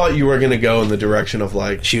 I thought you were going to go in the direction of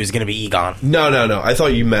like, She was gonna be Egon. no. I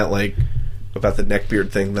thought you meant like about the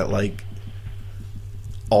neckbeard thing, that like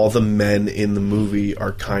all the men in the movie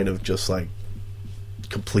are kind of just like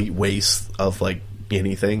complete waste of like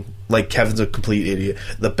anything. Like Kevin's a complete idiot.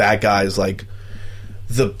 The bad guy is like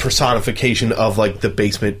the personification of like the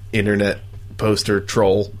basement internet poster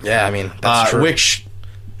troll. Yeah, I mean that's true. Which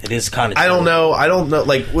It is kind of. I don't know.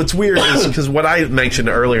 Like what's weird is because what I mentioned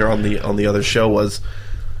earlier on the other show was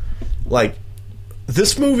like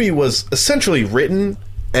this movie was essentially written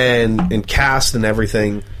and cast and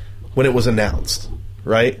everything when it was announced,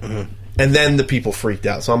 right? Mm-hmm. And then the people freaked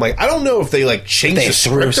out. So I'm like, I don't know if they like changed They the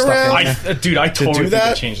threw script stuff around. in. I totally do think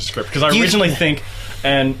that? they changed the script because I You- originally think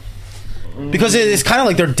and because it's kind of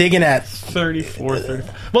like they're digging at. 34.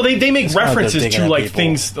 Well, they make kind of references digging to at like people.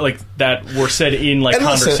 things like that were said in like And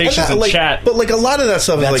listen, conversations that, and like, chat. but like a lot of that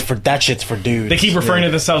stuff is That's like for that shit's for dudes. They keep referring to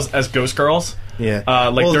themselves as ghost girls.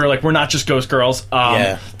 They're like, we're not just ghost girls.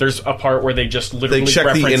 There's a part where they just literally check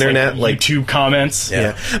reference the internet, like YouTube comments.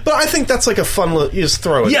 Yeah, but I think that's like a fun. You just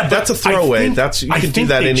throw it. Yeah, that's a throwaway. You can do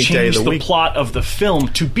that any day of the week. The plot of the film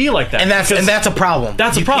to be like that, and that's a problem.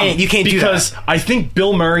 That's a problem. You can't do that because I think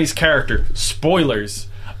Bill Murray's character. Spoilers.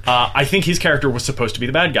 I think his character was supposed to be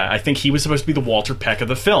the bad guy. I think he was supposed to be the Walter Peck of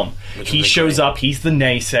the film. He shows up, he's the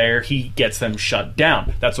naysayer, he gets them shut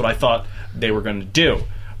down. That's what I thought they were going to do.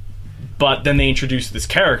 But then they introduced this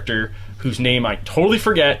character whose name I totally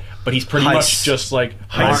forget, but he's pretty much just like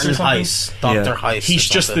Martin Heiss. Dr. Heiss. He's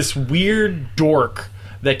just this weird dork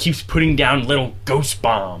that keeps putting down little ghost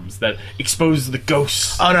bombs that expose the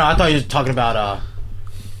ghosts. Oh no, I thought you were talking about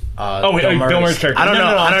Bill Murray's character. I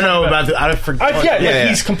don't know about the. I forget.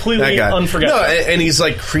 He's completely unforgettable. No, and he's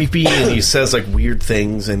like creepy, and he says like weird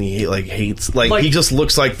things, and he like hates. Like he just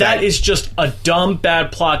looks like that. That is just a dumb,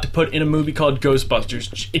 bad plot to put in a movie called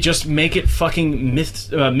Ghostbusters. Just make it fucking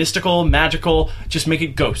mystical, magical. Just make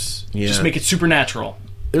it ghosts. Yeah. Just make it supernatural.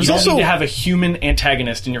 There's you don't also need to have a human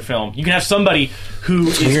antagonist in your film. You can have somebody who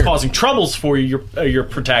is causing troubles for you, your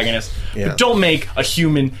protagonist, but don't make a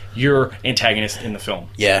human your antagonist in the film.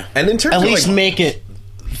 Yeah, and in terms at of least make it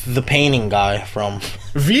the painting guy from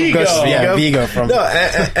Vigo. Vigo from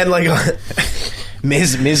and like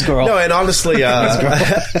Ms. Girl. No, and honestly,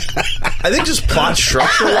 I think just plot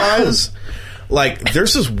structure wise, like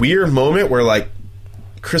there's this weird moment where like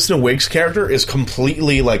Kristen Wiig's character is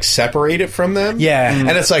completely like separated from them. Yeah, and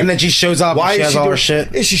it's like, and then she shows up. Why and she has all her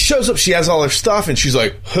shit. And she shows up. She has all her stuff, and she's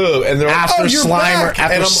like, "Huh?" And they're after like, "Oh, you're Slimer." back.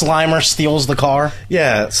 After Slimer steals the car.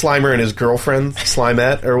 Yeah, Slimer and his girlfriend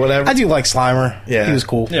Slimette or whatever. I do like Slimer. Yeah, he was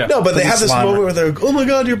cool. Yeah. No, but they have this moment where they're like, "Oh my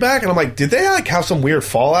god, you're back!" And I'm like, did they like have some weird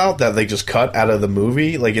fallout that they just cut out of the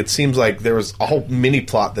movie? Like, it seems like there was a whole mini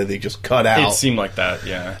plot that they just cut out. It seemed like that.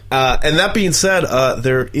 Yeah. And that being said,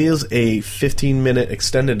 there is a 15-minute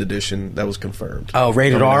extended edition that was confirmed. Oh,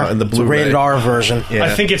 rated R, and the Blu-ray. rated R version. Yeah. I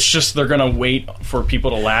think it's just they're gonna wait for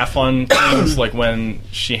people to laugh on things, like when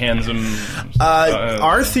she hands him.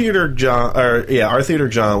 Our theater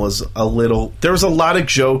John was a little. There was a lot of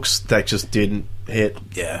jokes that just didn't hit.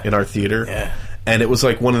 In our theater, and it was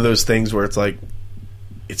like one of those things where it's like,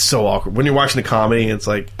 it's so awkward when you're watching a comedy. And it's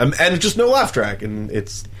like, and it's just no laugh track, and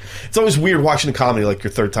it's always weird watching a comedy like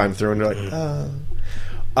your third time through, and you're like,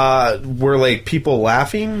 were like people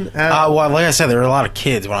laughing at well, like I said, there were a lot of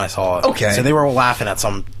kids when I saw it. Okay. So they were laughing at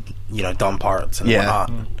some, dumb parts and whatnot.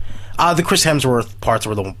 The Chris Hemsworth parts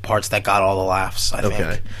were the parts that got all the laughs, I think.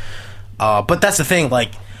 Okay. But that's the thing,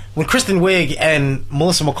 like, when Kristen Wiig and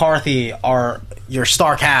Melissa McCarthy are your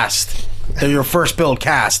star cast, they're your first build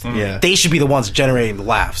cast, they should be the ones generating the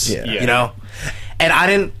laughs. You know? And I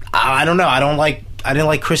don't know, I didn't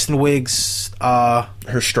like Kristen Wiig's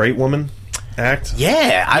her straight woman act.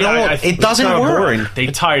 Yeah, it doesn't work. Boring. They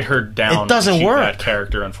tied her down. It doesn't to keep work. That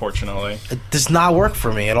character, unfortunately, it does not work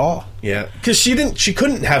for me at all. Yeah, because she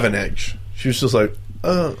couldn't have an edge. She was just like,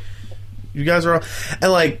 you guys are all,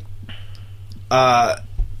 and like, I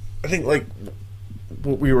think like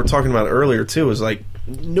what we were talking about earlier too is like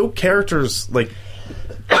no characters, like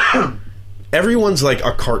everyone's like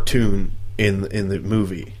a cartoon in the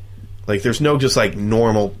movie. Like, there's no just, like,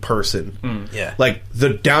 normal person. Yeah. Like, the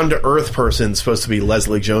down-to-earth person's supposed to be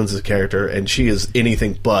Leslie Jones's character, and she is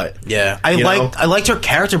anything but. Yeah. I liked her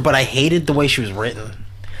character, but I hated the way she was written.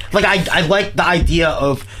 Like, I liked the idea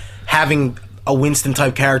of having a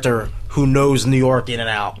Winston-type character who knows New York in and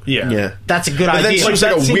out. Yeah. That's a good but idea. Then she was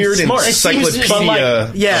like a weird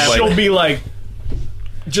encyclopedia. She'll be, like,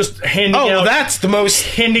 just handing out. That's the most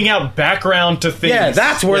handing out background to things. Yeah,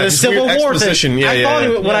 that's where the Civil War thing. When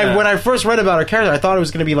I first read about her character, I thought it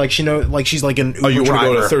was going to be like she's like an Uber you want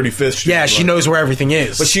to go to 35th Street? Yeah, she knows where everything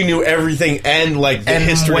is. But she knew everything and like the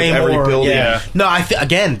history of every building. Yeah. No,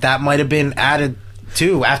 again, that might have been added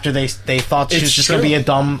too after they thought she was just going to be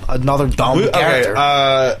another dumb character.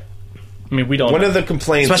 I mean, we don't. One of the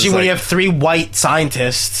complaints, especially when you have 3 white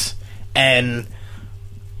scientists and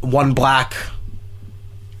 1 black.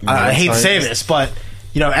 I hate to say this, but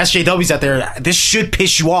SJW's out there. This should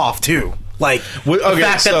piss you off too. Like the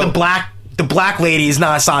fact that the black lady is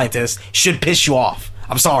not a scientist should piss you off.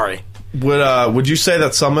 I'm sorry. Would you say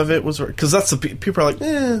that some of it was because that's the people are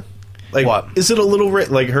like, like what is it a little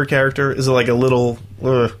like her character? Is it like a little?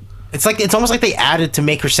 It's almost like they added to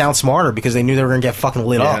make her sound smarter because they knew they were gonna get fucking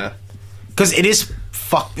lit up. Because it is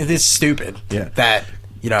stupid. Yeah, that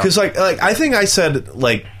because like I think I said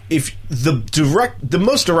like. If the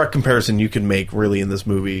most direct comparison you can make really in this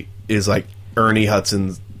movie is like Ernie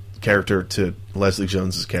Hudson's character to Leslie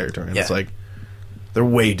Jones's character, and it's like They're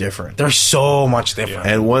way different. They're so much different.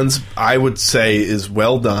 And one's, I would say, is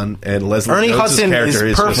well done, and Leslie Ernie Jones' Hudson character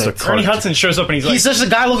is is just a perfect. Ernie cartoon. Hudson shows up and he's like, He's just a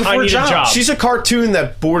guy looking I for a need a job. job. She's a cartoon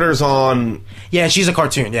that borders on She's a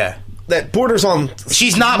cartoon. Yeah,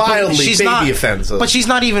 she's not mildly baby offensive. But she's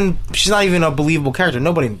not even a believable character.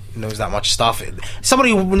 Nobody knows that much stuff.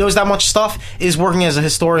 Somebody who knows that much stuff is working as a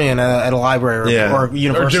historian at a library or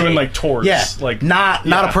university, or doing like tours. Yeah, like not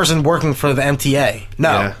a person working for the MTA.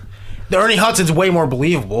 No. Yeah. The Ernie Hudson's way more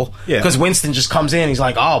believable because Yeah. Winston just comes in. He's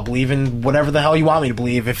like, "Oh, I'll believe in whatever the hell you want me to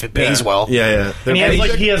believe if it pays well." Yeah. And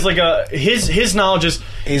he has like a his knowledge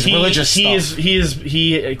is religious stuff.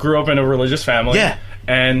 He grew up in a religious family. Yeah.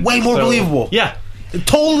 And Way more believable. Yeah.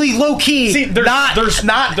 Totally low key. See, there's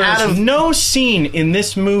out of no scene in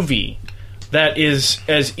this movie that is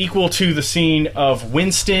as equal to the scene of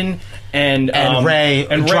Winston and Ray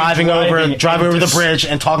driving over the bridge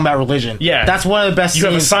and talking about religion. Yeah, that's one of the best. You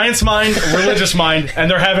have a science mind, a religious mind,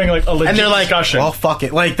 and they're having like a legit and they're like, discussion. well, fuck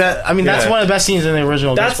it, like that. I mean, that's one of the best scenes in the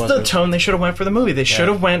original. That's the Ghostbusters. tone they should have went for the movie. They should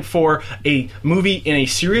have went for a movie in a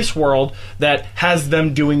serious world that has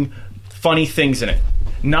them doing funny things in it.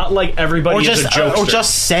 Not like everybody is a jokester. Or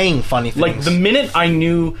just saying funny things. Like, the minute I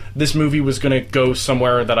knew this movie was going to go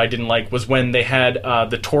somewhere that I didn't like was when they had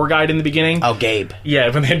the tour guide in the beginning. Oh, Gabe.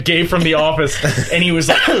 Yeah, when they had Gabe from The Office. And he was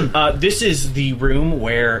like, this is the room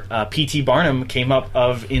where P.T. Barnum came up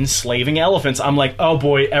of enslaving elephants. I'm like, oh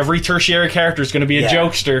boy, every tertiary character is going to be a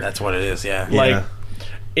jokester. That's what it is, yeah. Like,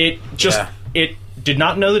 it did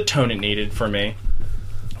not know the tone it needed for me.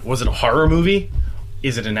 Was it a horror movie?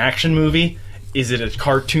 Is it an action movie? Is it a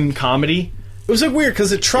cartoon comedy? It was like weird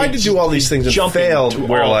because it tried to do all these things and failed.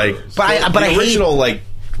 Where like, the original like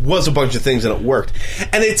was a bunch of things and it worked.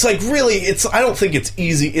 And it's like really, I don't think it's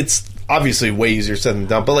easy. It's obviously way easier said than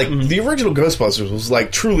done. But like the original Ghostbusters was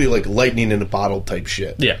like truly like lightning in a bottle type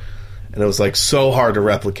shit. Yeah, and it was like so hard to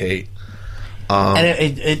replicate. And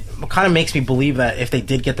it kind of makes me believe that if they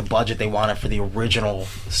did get the budget they wanted for the original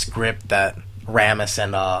script that Ramis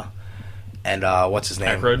and what's his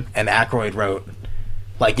name? Aykroyd. And Aykroyd wrote,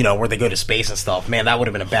 like, you know, where they go to space and stuff. Man, that would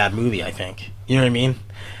have been a bad movie, I think. You know what I mean?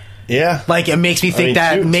 Yeah. Like, it makes me think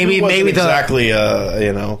that maybe exactly,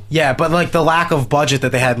 you know. Yeah, but like the lack of budget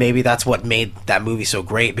that they had, maybe that's what made that movie so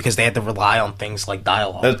great because they had to rely on things like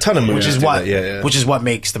dialogue. A ton of movies, which is what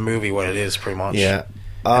makes the movie what it is, pretty much. Yeah.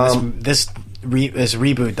 This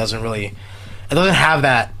reboot doesn't really, it doesn't have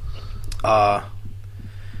that.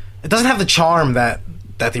 It doesn't have the charm that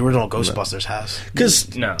the original Ghostbusters has. Because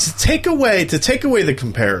to take away the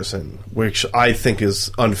comparison, which I think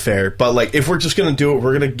is unfair, but like if we're just going to do it,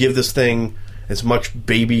 we're going to give this thing as much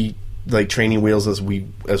baby like training wheels as we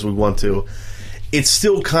want to. It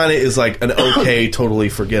still kind of is like an okay, totally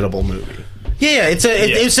forgettable movie. Yeah, it's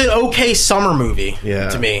an okay summer movie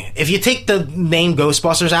to me. If you take the name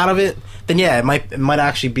Ghostbusters out of it, then yeah, it might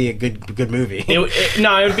actually be a good movie.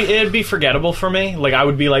 It'd be forgettable for me. Like I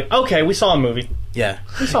would be like, okay, we saw a movie. Yeah,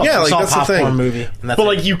 we saw like a that's popcorn the thing. movie. But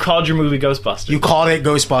like you called your movie Ghostbusters. You called it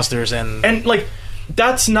Ghostbusters, and like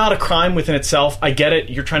that's not a crime within itself. I get it.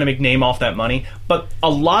 You're trying to make name off that money, but a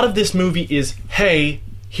lot of this movie is, hey,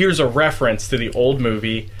 here's a reference to the old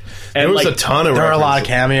movie. And there was a ton of. There are a lot of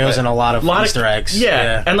cameos and a lot of Easter eggs.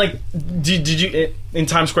 Yeah, and like, did you in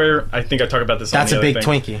Times Square? I think I talked about this. That's a big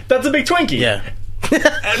Twinkie. That's a big Twinkie. Yeah.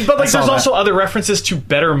 But like, there's also other references to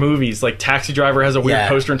better movies. Like Taxi Driver has a weird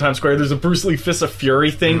poster in Times Square. There's a Bruce Lee Fists of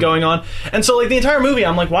Fury thing going on, and so like the entire movie,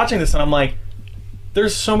 I'm like watching this and I'm like,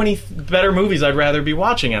 there's so many better movies I'd rather be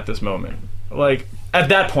watching at this moment. Like at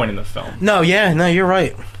that point in the film. No, you're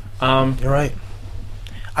right. You're right.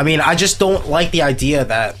 I mean, I just don't like the idea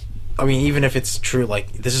that. I mean, even if it's true,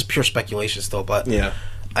 like this is pure speculation still, but yeah.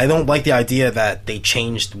 I don't like the idea that they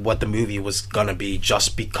changed what the movie was gonna be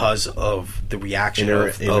just because of the reaction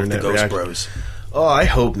of the Ghost Bros. Oh, I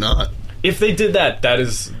hope not. If they did that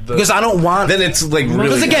is because I don't want. Then it's like really.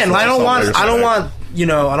 Because again, I don't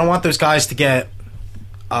want those guys to get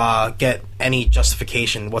any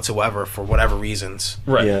justification whatsoever for whatever reasons.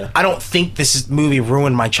 Right. Yeah. I don't think this movie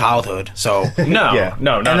ruined my childhood. So no. And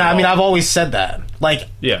I mean, I've always said that. Like,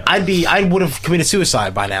 yeah. I would have committed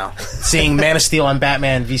suicide by now, seeing Man of Steel and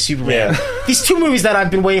Batman v Superman. Yeah. These two movies that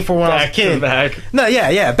I've been waiting for when I was a kid. Back. No,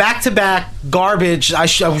 back to back garbage. I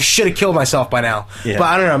should have killed myself by now. Yeah. But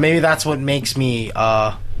I don't know. Maybe that's what makes me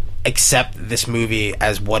accept this movie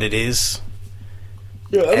as what it is.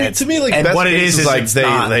 Yeah, I mean, to me, like, best what it is like they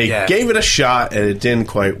not, gave it a shot and it didn't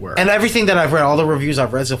quite work. And everything that I've read, all the reviews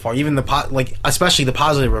I've read so far, even especially the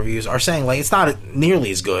positive reviews, are saying like it's not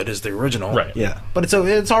nearly as good as the original. Right. Yeah. But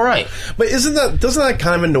it's all right. But doesn't that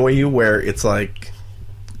kind of annoy you? Where it's like,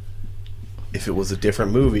 if it was a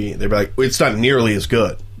different movie, they'd be like, it's not nearly as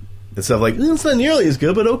good. Instead of like, it's not nearly as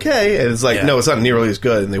good, but okay. And it's like, no, it's not nearly as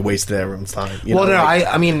good, and they wasted everyone's time. Well, no, like,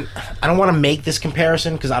 I mean, I don't want to make this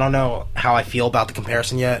comparison because I don't know how I feel about the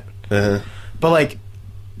comparison yet. But like,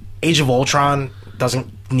 Age of Ultron doesn't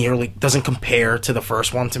compare to the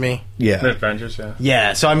first one to me. Yeah. Avengers, yeah.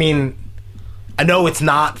 Yeah, so I mean, I know it's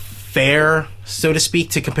not fair, so to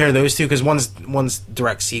speak, to compare those two because one's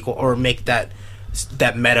direct sequel, or make that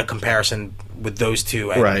meta comparison with those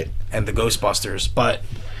two and the Ghostbusters, but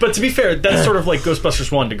to be fair, that's sort of like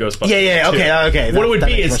Ghostbusters 1 to Ghostbusters 2. Okay. What it would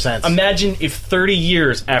be is, imagine if 30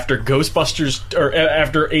 years after Ghostbusters, or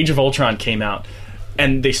after Age of Ultron came out,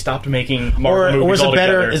 and they stopped making Marvel movies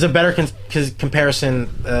altogether. Is it better comparison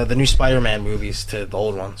the new Spider-Man movies to the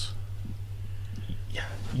old ones?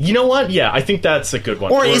 You know what? Yeah, I think that's a good one.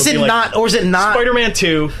 Or is it not? Or is it not? Spider-Man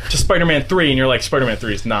 2 to Spider-Man 3, and you're like, Spider-Man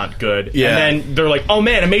 3 is not good. Yeah. And then they're like, oh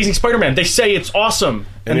man, Amazing Spider-Man. They say it's awesome.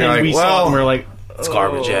 And then like, we saw it and we're like, it's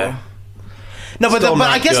garbage, yeah. No, but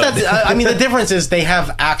I guess that's... I mean, the difference is they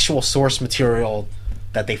have actual source material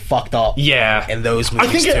that they fucked up in those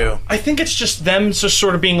movies, too. I think it's just them just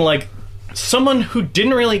sort of being like, someone who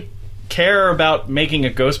didn't really care about making a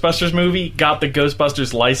Ghostbusters movie got the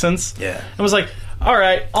Ghostbusters license. Yeah. And was like, all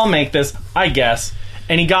right, I'll make this, I guess.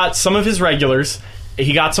 And he got some of his regulars.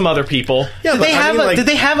 He got some other people. Yeah, did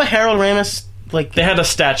they have a Harold Ramis? Like, they had a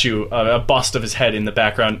statue, a bust of his head in the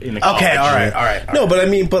background in the college. Okay, all right. No, but I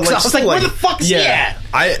mean, but like, I was like, where the fuck is he at?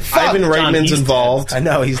 Ivan Reitman's involved. Dead. I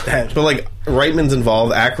know he's dead. But like, Reitman's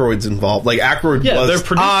involved, Aykroyd's involved. Like, Aykroyd was... they're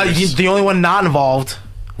producers. The only one not involved,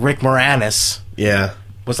 Rick Moranis. Yeah.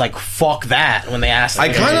 Was like, fuck that, when they asked him.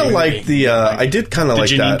 I kind of liked the... I did kind of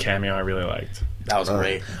like that. The Janine cameo I really liked. That was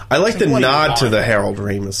great. I like the nod to the Harold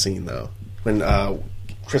Ramis scene, though. When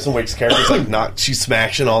Kristen Wiig's character's like she's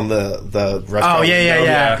smashing on the restaurant. Oh,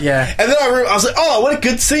 yeah. And then I was like, oh, what a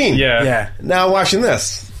good scene. Yeah. Now watching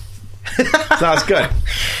this. It's not as good.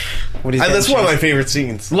 That's one of my favorite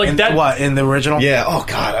scenes. Like that, what, in the original? Yeah. Oh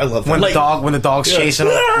God, I love that. When the dog's chasing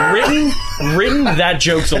him. Written, that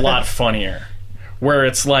joke's a lot funnier. Where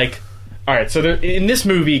it's like, all right, so in this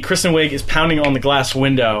movie, Kristen Wiig is pounding on the glass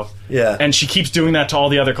window. Yeah. And she keeps doing that to all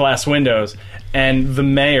the other glass windows. And the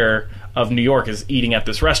mayor of New York is eating at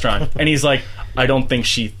this restaurant. And he's like, I think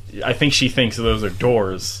she thinks those are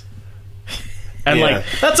doors. And like,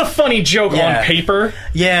 that's a funny joke on paper.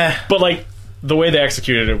 Yeah. But like, the way they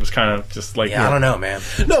executed it was kind of just like... I don't know, man.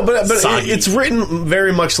 No, but it's written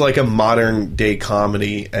very much like a modern day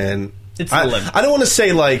comedy. And I don't want to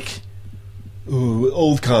say like... Ooh,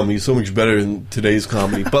 old comedy is so much better than today's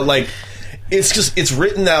comedy, but like it's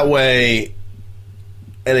written that way,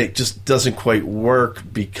 and it just doesn't quite work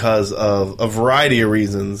because of a variety of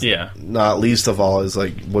reasons. Yeah, not least of all is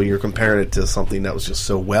like, well, you're comparing it to something that was just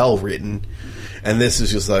so well written, and this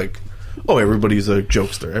is just like, oh, everybody's a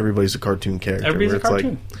jokester, everybody's a cartoon character. Everybody's a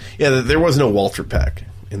cartoon. Like, there was no Walter Peck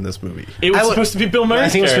in this movie. It was supposed to be Bill Murray's character. I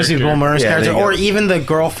think it was supposed to be Bill Murray's character. Or even the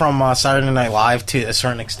girl from Saturday Night Live, to a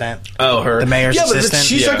certain extent. Oh, her. The mayor's assistant. But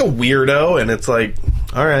she's like a weirdo, and it's like,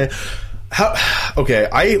 all right. Okay,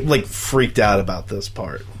 I like freaked out about this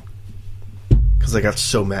part. Because I got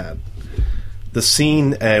so mad. The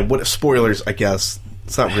scene, what spoilers, I guess.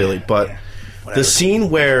 It's not really, but the scene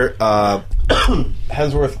where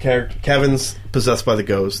Hemsworth character, Kevin's possessed by the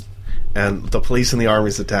ghost, and the police and the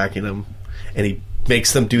army's attacking him, and he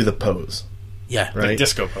makes them do the pose. Yeah. Right? The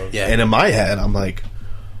disco pose. Yeah. And in my head, I'm like,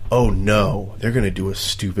 oh no, they're going to do a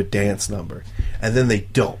stupid dance number. And then they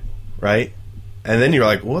don't, right? And then you're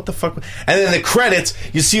like, what the fuck? And then the credits,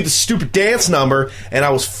 you see the stupid dance number, and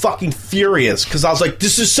I was fucking furious, because I was like,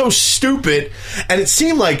 this is so stupid. And it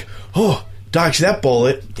seemed like, oh, dodge that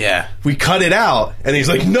bullet. Yeah. We cut it out. And he's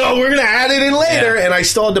like, no, we're going to add it in later. Yeah. And I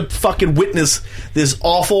still had to fucking witness this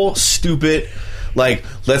awful, stupid... Like,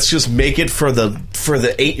 let's just make it for the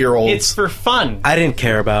 8-year-olds. It's for fun. I didn't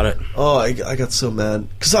care about it. Oh, I got so mad.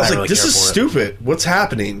 Because I was like, really, this is stupid. What's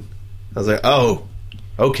happening? I was like, oh,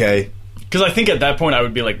 okay. Because I think at that point I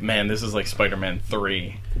would be like, man, this is like Spider-Man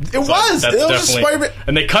 3. It was Spider-Man.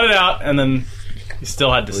 And they cut it out, and then you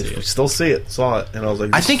still had to see it. Still see it. Saw it. And I was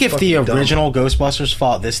like, I think if the original Ghostbusters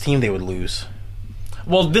fought this team, they would lose.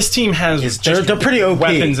 Well, this team has they're pretty OP.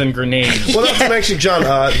 Weapons and grenades. Well, that's actually, John.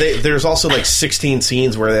 There's also like 16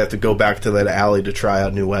 scenes where they have to go back to that alley to try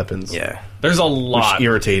out new weapons. Yeah, there's a lot. Which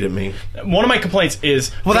irritated me. One of my complaints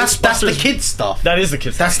is, well, that's the kids stuff. That is the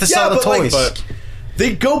kids stuff. That's the sell the toys. But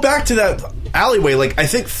they go back to that alleyway like I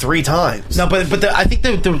think 3 times. No, but I think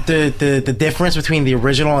the difference between the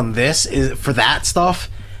original and this is for that stuff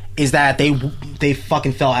is that they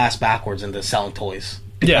fucking fell ass backwards into selling toys.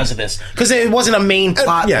 because of this. Because it wasn't a main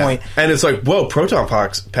plot point. And it's like, whoa, proton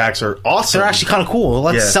packs are awesome. They're actually kind of cool.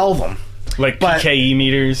 Let's sell them. Like PKE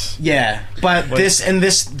meters. Yeah, but this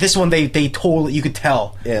one they totally, you could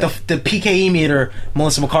tell the PKE meter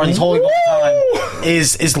Melissa McCarthy's holding all the time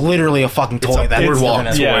is literally a fucking toy. It's a boardwalk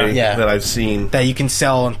toy that I've seen that you can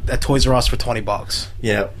sell at Toys R Us for $20.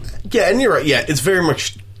 Yeah, and you're right. Yeah, it's very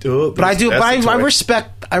much. But I do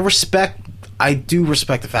respect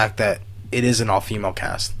the fact that it is an all-female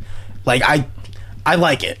cast. Like I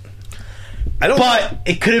like it. But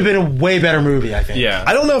it could have been a way better movie, I think. Yeah.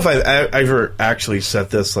 I don't know if I've ever actually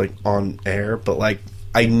said this like on air, but like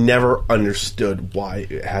I never understood why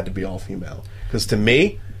it had to be all female. Because to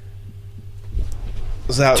me,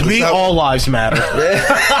 all lives matter.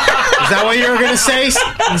 Is that what you were gonna say? Is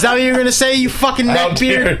that what you were gonna say? You fucking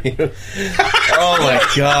neckbeard. Oh my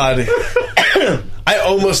god. I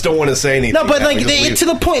almost don't want to say anything. No, but like to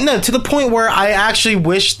the point where I actually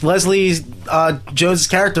wish Leslie Jones'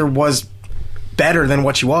 character was better than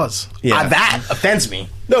what she was. Yeah. That offends me.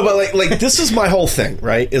 No, but like this is my whole thing,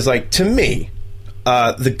 right? Is like, to me,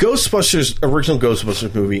 the original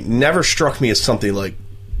Ghostbusters movie never struck me as something like,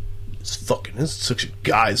 this is such a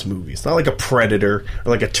guy's movie. It's not like a Predator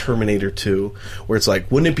or like a Terminator 2, where it's like,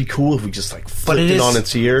 wouldn't it be cool if we just like flipped it on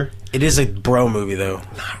its ear? It is a bro movie, though.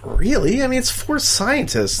 Not really. I mean, it's for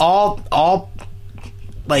scientists.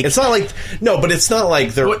 Like, it's not like but it's not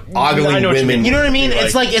like they're ogling women. You know what I mean?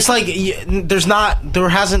 It's like there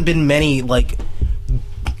hasn't been many like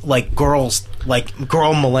girls, like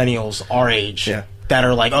girl millennials our age that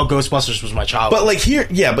are like, oh, Ghostbusters was my childhood. But like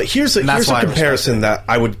here's a comparison that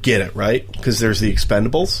I would get it, right? Because there's the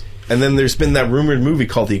Expendables, and then there's been that rumored movie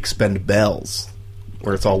called the Expendables,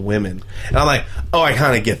 where it's all women, and I'm like, oh, I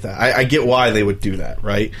kind of get that. I get why they would do that,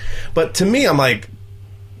 right? But to me, I'm like,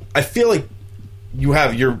 I feel like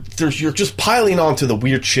you're just piling onto the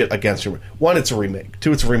weird shit against your. 1, it's a remake.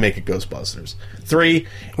 2, it's a remake of Ghostbusters. 3,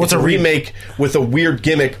 it's a remake with a weird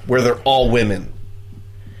gimmick where they're all women.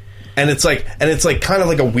 And it's like kind of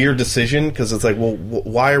like a weird decision, because it's like, well,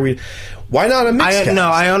 why not a mixed cast? No,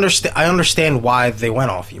 I understand why they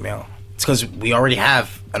went all female. It's because we already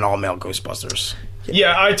have an all male Ghostbusters.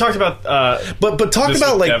 Yeah, I talked about. But talk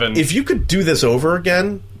about like Kevin. If you could do this over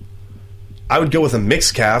again, I would go with a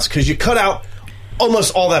mixed cast, because you cut out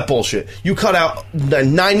almost all that bullshit. You cut out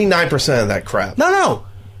 99% of that crap. No.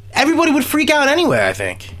 Everybody would freak out anyway, I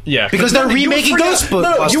think. Yeah. Because they're remaking Ghostbusters.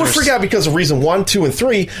 No, you would freak out because of reason 1, 2, and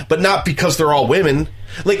 3, but not because they're all women.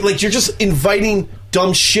 Like you're just inviting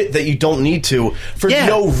dumb shit that you don't need to for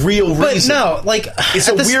no real reason. But no, like, it's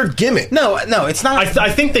a weird gimmick. No, it's not.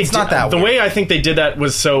 I think it's not that. The way I think they did that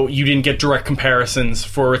was so you didn't get direct comparisons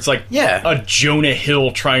for it's like a Jonah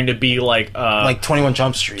Hill trying to be like 21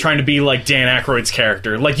 Jump Street, trying to be like Dan Aykroyd's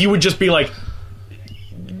character. Like you would just be like.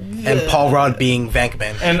 And Paul Rudd being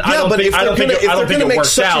Venkman. And I don't think they're going to make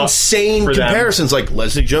such insane comparisons, like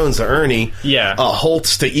Leslie Jones to Ernie,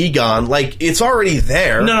 Holtz to Egon, like it's already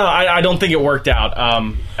there. No, I don't think it worked out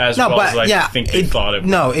as well as I think they thought it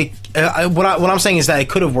would. No, what I'm saying is that it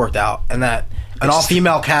could have worked out, and that an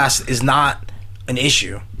all-female cast is not an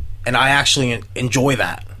issue, and I actually enjoy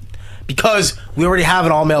that because we already have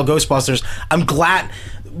an all-male Ghostbusters. I'm glad.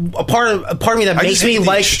 A part of me that makes me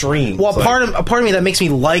like extreme. Well, a part of me that makes me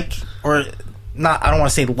like, or not. I don't want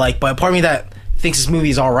to say like, but a part of me that thinks this movie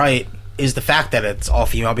is all right is the fact that it's all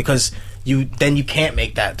female, because you can't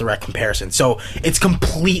make that direct comparison. So it's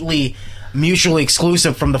completely mutually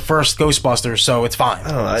exclusive from the first Ghostbusters, so it's fine.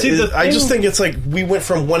 I don't know. I just think it's like we went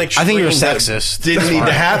from one extreme. I think you're sexist. Didn't need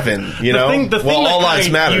to happen. You know, the thing all lives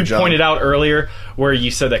matter. You John pointed out earlier, where you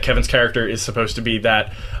said that Kevin's character is supposed to be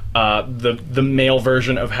that the male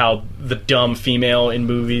version of how the dumb female in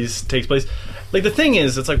movies takes place. Like, the thing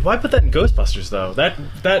is, it's like, why put that in Ghostbusters, though?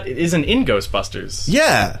 That isn't in Ghostbusters.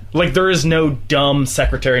 Yeah. Like, there is no dumb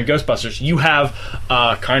secretary in Ghostbusters. You have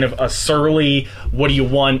kind of a surly, what do you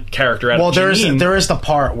want character out of Janine. Well, there is the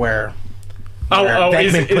part where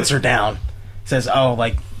Beckman puts her down. Says, you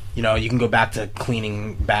can go back to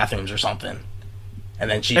cleaning bathrooms or something. And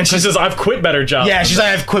then she says, I've quit better jobs. Yeah, she's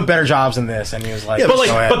like, I've quit better jobs than this. And he was like,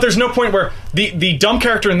 but there's no point where the dumb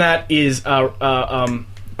character in that is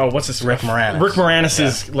what's this? Rick Moranis. Rick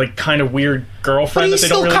Moranis' like kind of weird girlfriend that they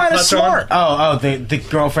don't really kind of smart. On. The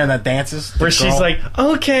girlfriend that dances, where she's like,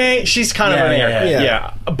 okay, she's kind of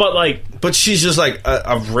yeah. But she's just like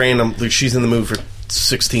a random. Like, she's in the mood for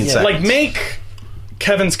 16 seconds. Like, make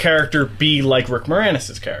Kevin's character be like Rick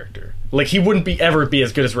Moranis' character. Like, he wouldn't ever be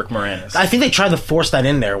as good as Rick Moranis. I think they tried to force that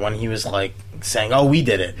in there when he was like saying, "Oh, we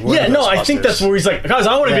did it." Yeah, no, I think that's where he's like, guys,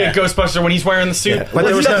 I want to be a Ghostbuster when he's wearing the suit. Yeah. But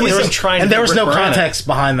there was no Moranis. context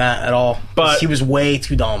behind that at all. But he was way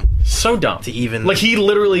too dumb. So dumb. To even... Like, he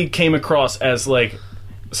literally came across as, like,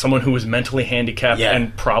 someone who was mentally handicapped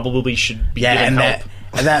and probably should be getting help.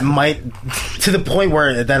 And that might, to the point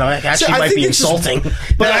where that actually might be insulting.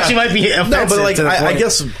 But actually might be offensive. No, but like, to the point. I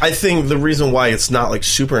guess I think the reason why it's not like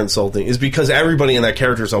super insulting is because everybody in that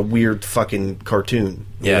character is a weird fucking cartoon.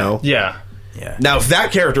 You know? Yeah. Now, if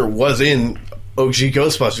that character was in OG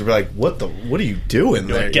Ghostbusters, you'd be like, what are you doing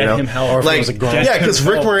there? Get him help. Or like, yeah, because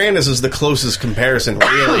Rick Moranis is the closest comparison,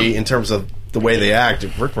 really, in terms of the way they act.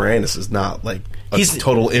 Rick Moranis is not like he's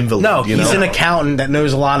total invalid. No, you know? He's an accountant that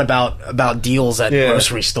knows a lot about deals at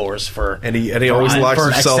grocery stores and he always locks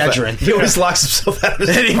himself out. He always locks himself out of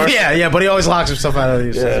his apartment. Yeah, but he always locks himself out of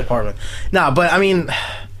his apartment. No, but I mean,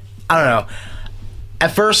 I don't know.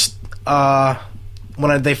 At first,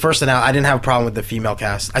 when they first announced, I didn't have a problem with the female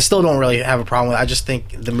cast. I still don't really have a problem with it. I just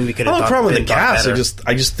think the movie could have done better. I don't have a problem with the cast.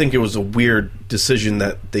 I just think it was a weird decision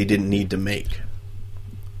that they didn't need to make.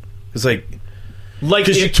 It's like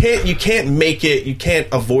because you can't make it, you can't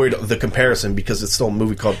avoid the comparison because it's still a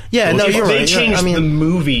movie called you're right. They changed the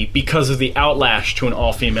movie because of the outlash to an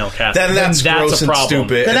all-female cast. Then that's gross a problem. And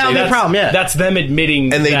stupid. Then that would be a problem. Yeah, that's them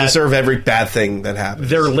admitting, and they deserve every bad thing that happens.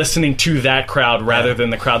 They're listening to that crowd rather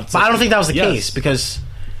than the crowd. But I don't think that was the case because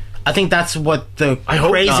I think that's what the I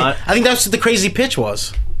think that's what the crazy pitch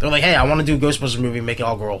was. They're like, "Hey, I want to do a Ghostbusters movie, make it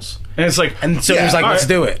all girls," and it's like, and so he was like, "Let's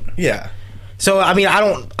do it." Yeah. So I mean,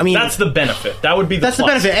 that's the benefit. That would be the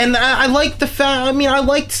benefit, and I like the fact. I mean, I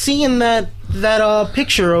liked seeing that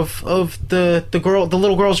picture of the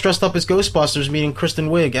little girls dressed up as Ghostbusters meeting Kristen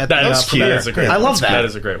Wiig at that's the premiere. I love that. That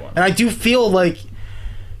is a great one, and I do feel like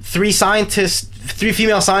three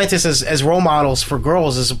female scientists as role models for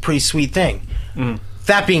girls is a pretty sweet thing.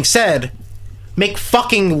 That being said, make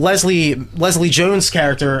fucking Leslie Jones'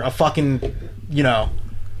 character a fucking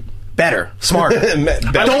better, smarter.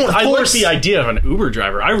 I like the idea of an Uber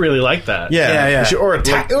driver. I really like that. Yeah. Or a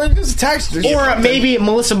taxi. Or maybe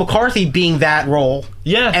Melissa McCarthy being that role.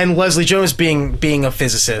 Yeah. And Leslie Jones being a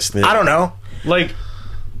physicist. Yeah. I don't know. Like,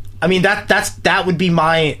 I mean, that would be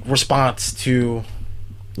my response to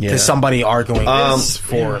somebody arguing this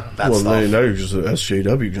for that stuff. Well, now you're just an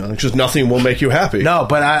SJW, John. Just nothing will make you happy. No,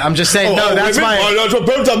 but I'm just saying. That's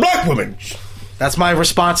black women. That's my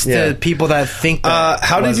response to people that think that.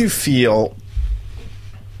 How did you feel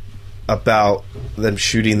about them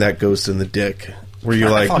shooting that ghost in the dick? Were you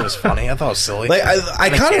like... I thought it was funny. I thought it was silly. Like, I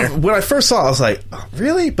kind of... When I first saw it, I was like, oh,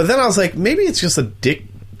 really? But then I was like, maybe it's just a dick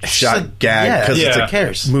shot gag because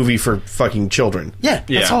it's a movie for fucking children. Yeah,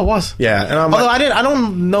 that's all it was. Yeah, and although I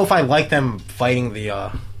don't know if I like them fighting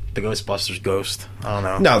the Ghostbusters ghost. I don't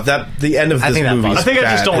know. No, the end of this movie. I think I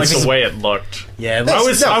just don't like the way it looked. Yeah, I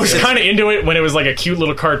was kind of into it when it was like a cute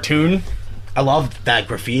little cartoon. I loved that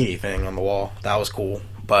graffiti thing on the wall. That was cool.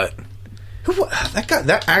 But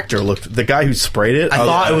that actor looked, the guy who sprayed it. I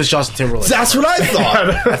thought it was Justin Timberlake. That's what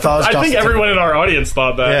I thought. I think everyone in our audience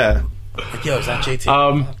thought that. Yeah. Like, yo, is that JT?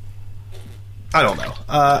 I don't know.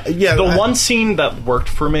 The one scene that worked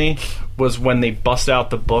for me was when they bust out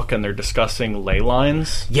the book and they're discussing ley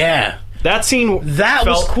lines. Yeah. That scene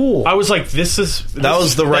was cool. I was like, that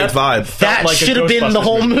was the right vibe. That like should have been the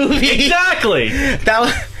whole movie. Exactly.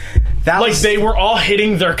 that was they were all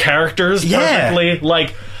hitting their characters perfectly.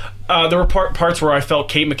 Like there were parts where I felt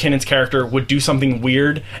Kate McKinnon's character would do something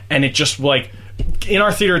weird, and it just like in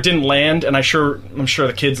our theater it didn't land, and I'm sure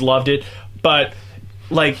the kids loved it, but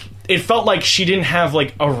like it felt like she didn't have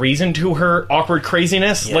like a reason to her awkward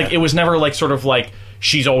craziness. Yeah. Like it was never like sort of like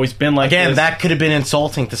she's always been like again this. That could have been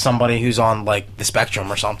insulting to somebody who's on like the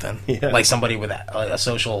spectrum or something, like somebody with a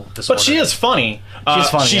social disorder. But she is funny. She's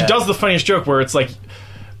funny. She does the funniest joke where it's like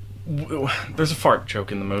there's a fart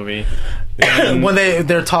joke in the movie when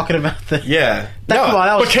they're talking about the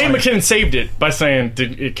but Kate McKinnon saved it by saying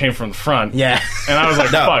it came from the front. And I was like,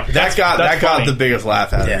 fuck, that got the biggest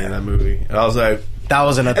laugh out of me in that movie. And I was like, that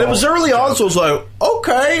was an adult. And it was early on, so I was like,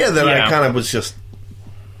 okay, and then I kind of was just,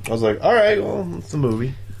 I was like, all right, well, it's a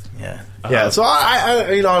movie. Yeah. So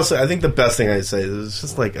I honestly, I think the best thing I'd say is it's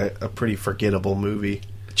just like a pretty forgettable movie.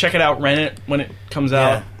 Check it out, rent it when it comes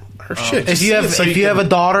out. Shit. If you have a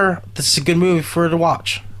daughter, this is a good movie for her to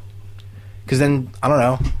watch. Because then I don't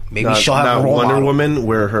know, maybe she'll have a role Wonder model. Woman,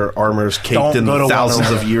 where her armor is caked in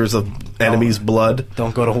thousands of years of enemies' blood.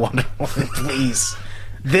 Don't go to Wonder Woman, please.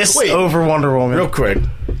 Over Wonder Woman. Real quick,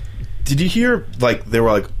 did you hear? Like they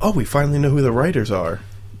were like, "Oh, we finally know who the writers are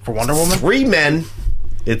for Wonder Woman." 3 men.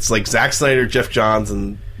 It's like Zack Snyder, Jeff Johns,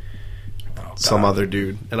 and some other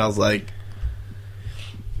dude, and I was like,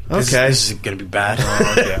 okay, this is gonna be bad.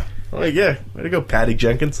 Yeah. like, yeah, way to go, Patty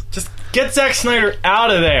Jenkins. Just get Zack Snyder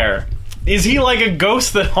out of there. Is he like a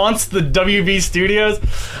ghost that haunts the WB studios?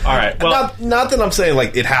 All right. Well, Not that I'm saying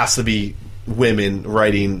like it has to be women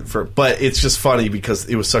writing for, but it's just funny because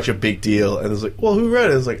it was such a big deal, and it was like, well, who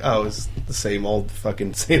wrote it? It's like, oh, it's the same old.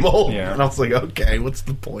 Yeah. And I was like, okay, what's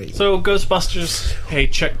the point? so Ghostbusters, hey,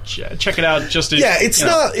 check it out. Just as, yeah,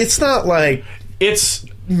 it's not like it's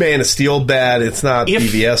Man of Steel bad. It's not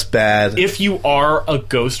BVS bad. if you are a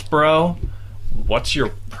ghost bro, what's your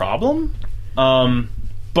problem?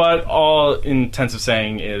 But all intensive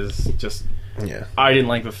saying is just yeah, I didn't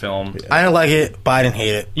like the film. Yeah. I didn't like it, but I didn't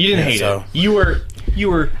hate it. You didn't hate so. it. You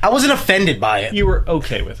were. I wasn't offended by it. You were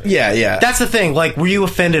okay with it. yeah. That's the thing. Like, were you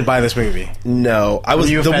offended by this movie? No, I was.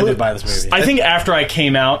 Were you offended by this movie? I think after I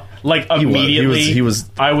came out, like immediately, He was.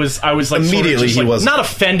 I was like Immediately, sort of just, he like, was not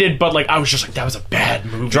offended, but like I was just like that was a bad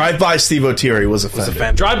movie. Drive-by Steve O'Teary was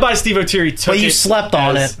offended. Drive-by Steve O'Teary took But you it slept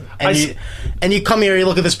on as- it, and you come here, you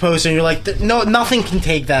look at this poster, and you're like, no, nothing can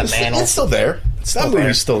take that mantle. It's still there. That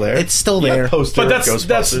movie's still there. It's still there. Poster But of that's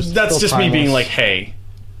Ghostbusters. just me timeless. being like, hey,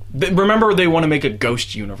 remember they want to make a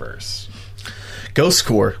ghost universe. Ghost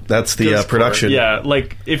Core. That's the Ghost production. Corps. Yeah,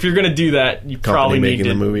 like if you're gonna do that, you Company probably need making to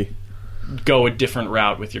the movie. go a different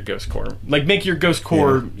route with your Ghost Core. Like make your Ghost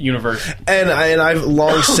Core universe. And I've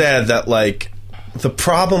long said that like the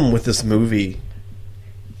problem with this movie,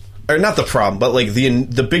 or not the problem, but like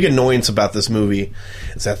the big annoyance about this movie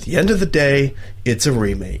is at the end of the day, it's a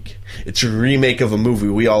remake. It's a remake of a movie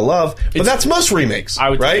we all love, but that's most remakes, I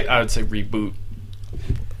would right? I would say reboot.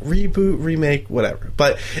 Reboot, remake, whatever.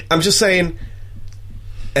 But I'm just saying,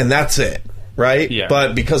 and that's it, right? Yeah.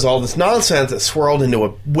 But because all this nonsense is swirled into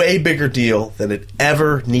a way bigger deal than it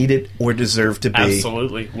ever needed or deserved to be.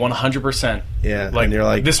 Absolutely, 100%. Yeah, like and you're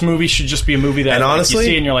like, this movie should just be a movie that and like, honestly,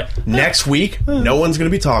 you see and you're like, next week, no one's going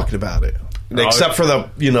to be talking about it. Except for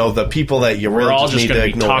the people that you really we're all just just need going to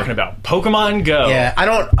to be ignore. talking about Pokemon Go. Yeah, I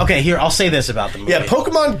don't. Okay, here, I'll say this about the movie. Yeah,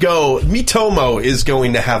 Pokemon Go, Miitomo is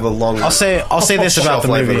going to have a longer. I'll say this about shelf the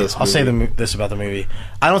life of movie. this I'll say this about the movie.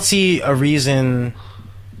 I don't see a reason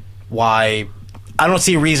why. I don't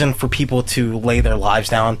see a reason for people to lay their lives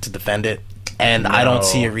down to defend it, and I don't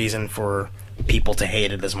see a reason for people to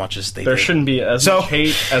hate it as much as they There do. shouldn't be as much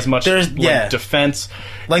hate, as much defense.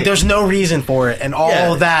 Like, there's no reason for it, and all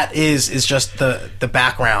Yeah. of that is just the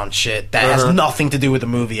background shit that has nothing to do with the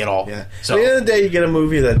movie at all. Yeah. So At the end of the day, you get a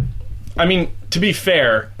movie that. I mean, to be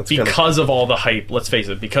fair, kinda- because of all the hype, let's face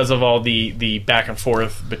it, because of all the back and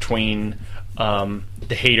forth between the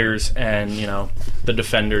haters and, the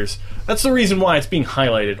defenders, that's the reason why it's being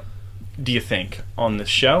highlighted, do you think, on this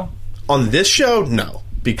show? On this show, no.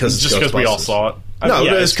 Because Just because we all saw it? No,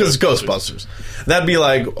 Yeah, it's because it's Ghostbusters. That'd be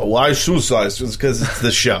like, why Suicide? It's because it's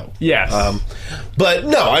the show. Yes. But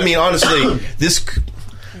no, I mean, honestly,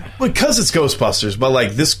 because it's Ghostbusters, but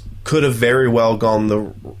like this could have very well gone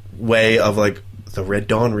the way of like the Red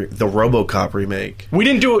Dawn, the RoboCop remake. We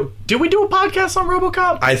didn't do it. Did we do a podcast on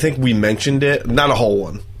RoboCop? I think we mentioned it, not a whole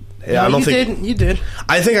one. Yeah, I don't think you did.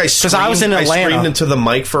 I think I I was in Atlanta. I screamed into the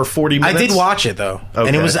mic for 40 minutes. I did watch it though, and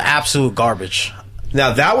Okay. it was absolute garbage.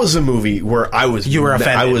 Now that was a movie where I was You were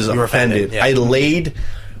offended. I was You were offended. offended,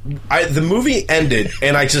 yeah. The movie ended,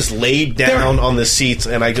 and I just laid down on the seats,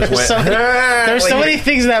 and I just went. There's so many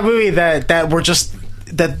things in that movie that were just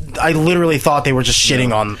that I literally thought they were just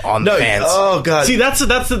shitting on No, fans. oh god! See, that's the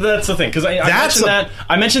thing, because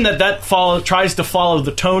I mentioned that tries to follow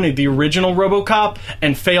the tone of the original RoboCop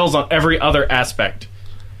and fails on every other aspect.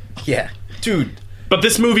 Yeah, dude. But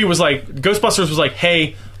this movie was like, Ghostbusters was like,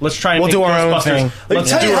 hey, let's try and We'll make do our own Ghostbusters. thing. Let me Let's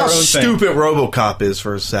tell do you our how own thing. stupid RoboCop is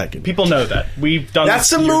for a second. People know that. We've done That's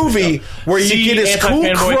this a years movie ago. where you See get his cool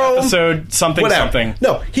Anti-Fanboy chrome episode, something.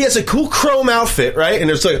 No, he has a cool chrome outfit, right? And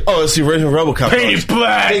it's like, oh, it's the original RoboCop. Painted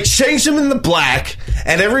black. They changed him in the black,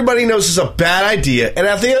 and everybody knows it's a bad idea. And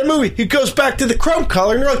at the end of the movie, he goes back to the chrome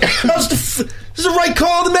color, and you're like, this is the right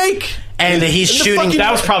call to make. and he's the shooting. fucking-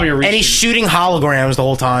 That was probably a reshoot. and he's shooting holograms the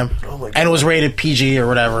whole time, and it was rated PG or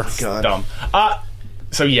whatever. God. Dumb.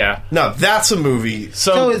 So yeah. No, that's a movie.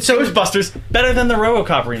 So So- Ghostbusters better than the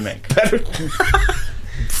RoboCop remake. Better,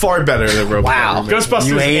 far better than RoboCop. Wow. remake. You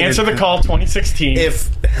Ghostbusters hated Answer the it. Call 2016. If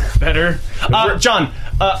better. John,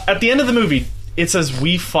 at the end of the movie, it says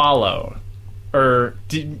 "We follow," or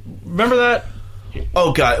remember that?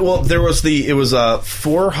 oh god, well there was it was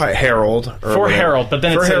for Harold or For whatever. Harold, but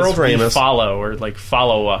then for it says Harold "We Ramis. follow" or like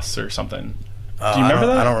 "follow us" or something. Do you remember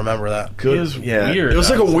that? I don't remember that. Good. It was yeah. weird. It was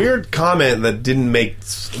like a Honestly. weird comment that didn't make.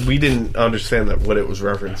 We didn't understand what it was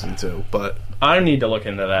referencing to, but I need to look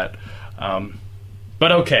into that.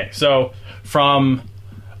 But okay, so from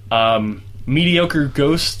mediocre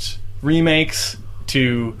Ghost remakes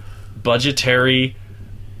to budgetary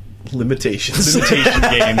limitations.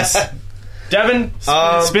 games. Devin,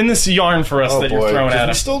 spin this yarn for us that you're throwing at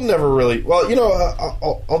we us. still never really...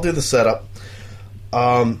 Well, I'll do the setup.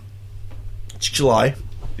 It's July.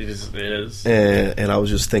 It is. And I was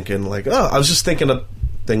just thinking, I was just thinking of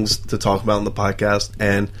things to talk about in the podcast,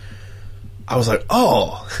 and I was like,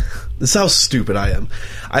 this is how stupid I am.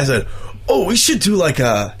 I said, we should do what's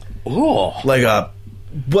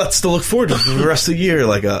to look forward to for the rest of the year,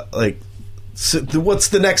 what's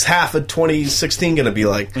the next half of 2016 going to be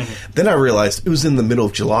like? Mm-hmm. Then I realized it was in the middle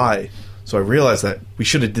of July, so I realized that we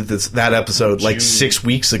should have did that episode June. 6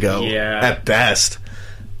 weeks ago at best.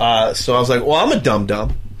 So I was like, I'm a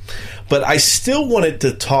dum-dum. But I still wanted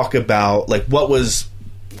to talk about what was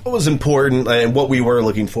important and what we were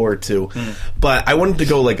looking forward to. But I wanted to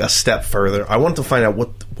go a step further. I wanted to find out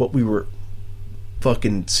what we were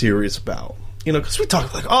fucking serious about. Because we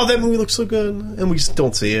talk that movie looks so good, and we just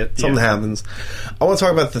don't see it. Something happens. I want to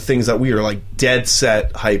talk about the things that we are dead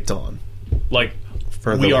set hyped on.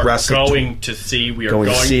 For we the are rest going to see. We are going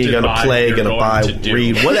to see. Going to play. Going to buy.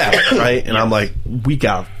 Read. Whatever. Right. And I'm like, we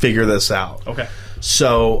gotta figure this out. Okay.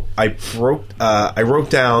 So I wrote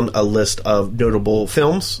down a list of notable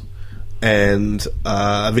films and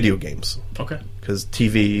video games. Okay. Because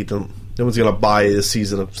TV, no one's gonna buy a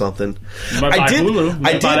season of something. You might buy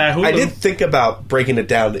Hulu. I did think about breaking it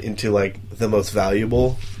down into the most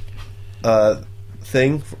valuable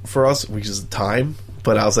thing for us, which is time.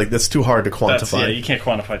 But I was like, that's too hard to quantify. You can't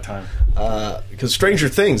quantify time. Because Stranger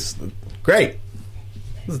Things, great.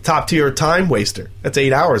 It's a top tier time waster. That's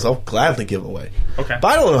 8 hours. I'll gladly give away. Okay. But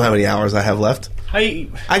I don't know how many hours I have left. I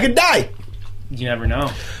could die. You never know.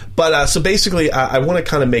 But so basically, I want to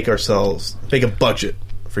kind of make a budget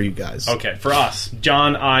for you guys. Okay, for us,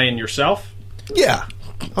 John, I, and yourself. Yeah.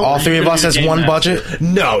 All three of us has one budget.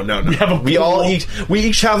 No. We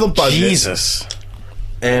each have a budget. Jesus.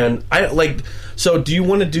 And So, do you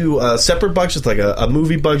want to do separate budgets, like a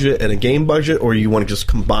movie budget and a game budget, or you want to just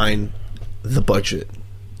combine the budget?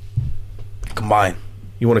 Combine.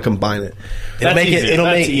 You want to combine it? It'll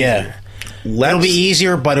be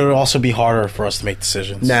easier, but it'll also be harder for us to make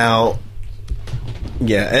decisions. Now,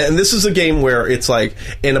 and this is a game where it's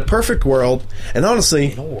in a perfect world, and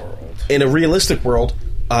honestly, in a realistic world,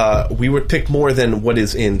 we would pick more than what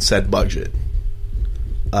is in said budget.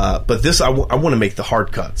 But this, I want to make the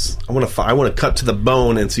hard cuts. I want to cut to the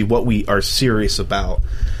bone and see what we are serious about.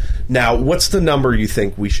 Now, what's the number you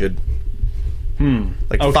think we should?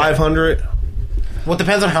 500? Well, it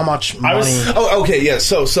depends on how much money.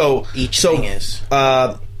 So each thing is.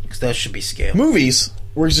 Because that should be scaled. Movies,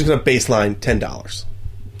 we're just going to baseline $10.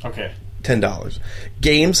 Okay. $10.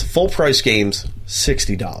 Games, full price games,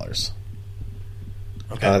 $60.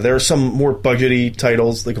 Okay. There are some more budgety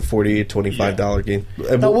titles, like a $40, $25 game.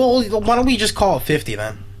 Why don't we just call it 50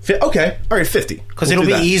 then? Okay, all right, 50. Because it'll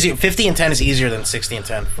be easier. 50 and 10 is easier than 60 and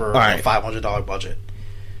 10 for a $500 budget.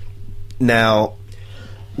 Now,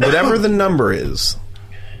 whatever the number is,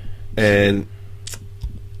 and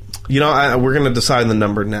we're going to decide the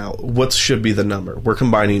number now. What should be the number? We're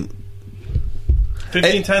combining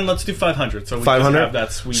 50 and 10. Let's do 500. So we 500. Have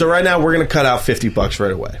that sweet. So right now we're going to cut out $50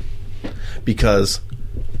 right away because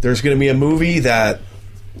there's going to be a movie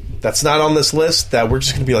that's not on this list that we're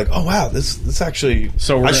just going to be like, oh wow, this actually.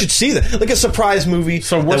 So I should see that, like a surprise movie.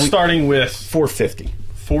 So we're starting with $450.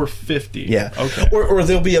 $450. Yeah. Okay. Or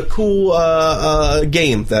there'll be a cool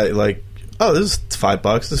game that this is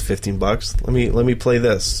 $5. This is $15. Let me play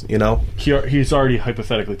this. He's already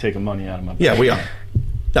hypothetically taking money out of my. Yeah, we are.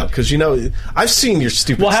 No, because I've seen your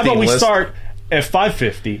stupid. Well, how about we list. start at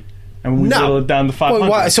 $550 and we whittle it down to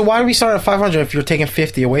 $500? So why do we start at $500 if you're taking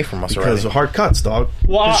 $50 away from us? Because of hard cuts, dog.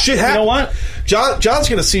 Well, shit happens. You know what? John's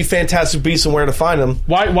going to see Fantastic Beasts and Where to Find Them.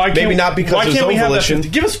 Maybe not because of his own volition.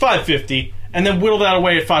 Give us $550 and then whittle that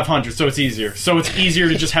away at $500, so it's easier. So it's easier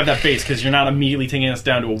to just have that base because you're not immediately taking us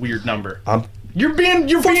down to a weird number. You're being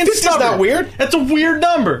stubborn. Not weird. That's a weird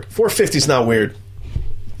number. 450 is not weird.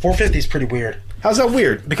 450 is pretty weird. How's that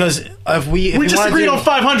weird? Because if we just agreed on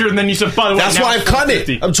 500, and then you said, by the way, that's why I'm cutting it.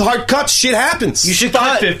 It's hard cuts. Shit happens. You should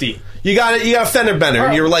cut 550. You got a fender bender,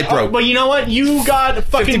 and your light broke. But you know what? You got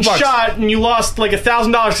fucking shot, and you lost like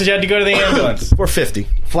 $1,000 because you had to go to the ambulance. $450.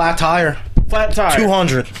 Flat tire.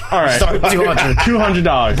 $200. All right. Start at $200.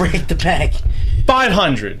 $200. Break the bank.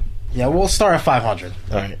 $500. Yeah, we'll start at $500.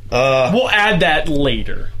 All right. We'll add that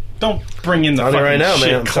later. Don't bring in the fucking right now,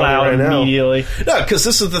 shit man. cloud immediately. No, because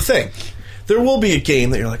this is the thing. There will be a game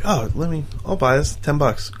that you're like, I'll buy this.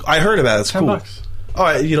 $10. I heard about it. It's cool. $10.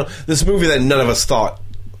 this movie that none of us thought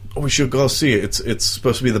we should go see it. It's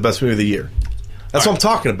supposed to be the best movie of the year. That's what I'm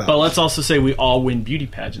talking about. But let's also say we all win beauty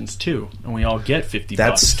pageants too, and we all get $50.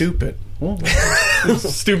 That's stupid. Well,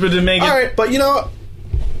 it's stupid to make it. All right, but you know what?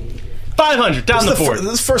 500 down the board.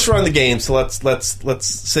 This is first round of the game, so let's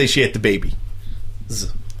satiate the baby.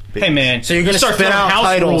 Hey man, so you're gonna start spit throwing out house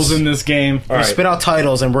titles rules in this game. We're gonna spit out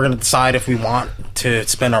titles, and we're gonna decide if we want to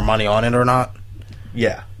spend our money on it or not.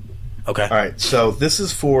 Yeah. Okay. All right. So this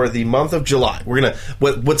is for the month of July. We're gonna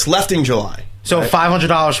what's left in July. So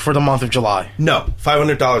 $500 for the month of July. No,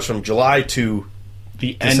 $500 from July to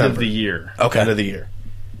the end December. of the year. Okay. End of the year.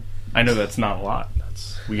 I know that's not a lot.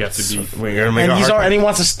 We have to be. We're gonna make And he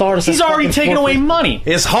wants to start us. He's already taking away money.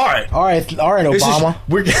 It's hard. All right, Obama.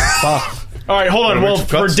 We're. All right, hold on. Well,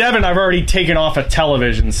 for Devin, I've already taken off a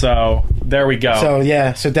television, so there we go.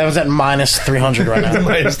 So Devin's at minus 300 right now.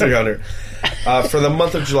 Minus 300. For the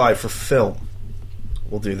month of July, for film,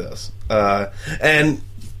 we'll do this. And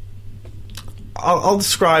I'll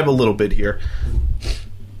describe a little bit here.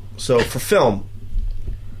 So for film,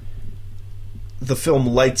 the film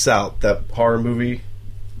Lights Out, that horror movie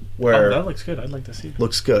where that looks good. I'd like to see that.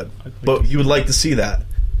 Looks good. But you would like to see that.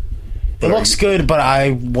 It looks good, but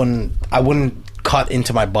I wouldn't cut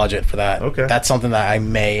into my budget for that. Okay. That's something that I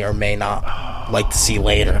may or may not like to see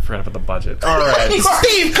later. I forgot about the budget. All right.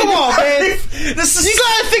 Steve, come on, man. You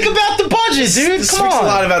gotta think about the budget, dude. This Come speaks on. a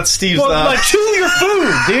lot about Steve's... Chew your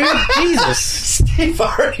food, dude. Jesus. Steve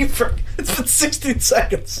already... It's been 16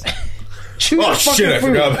 seconds. Chew your fucking shit, I food.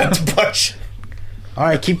 forgot about the budget. All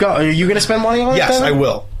right, keep going. Are you going to spend money on it, Yes, Devin? I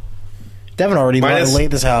will. Devin already laid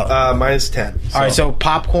this out. Minus 10. All right, so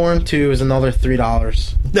popcorn, too, is another $3.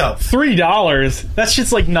 No. $3? That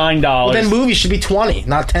shit's like $9. Well, then movies should be 20,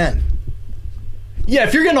 not 10. Yeah,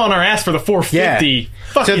 if you're getting on our ass for the $4.50,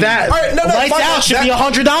 so that All right, Lights Out should be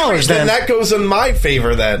 $100 Then then. that goes in my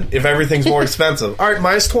favor then, if everything's more expensive. All right,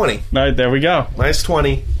 minus 20. All right, there we go. Minus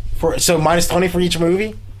 20. So minus 20 for each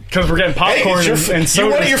movie? Because we're getting popcorn Hey, and you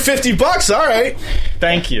soda. wanted your $50, all right.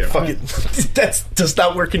 Thank you. Fuck it. That does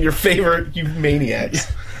not work in your favor, you maniacs.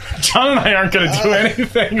 John and I aren't going to do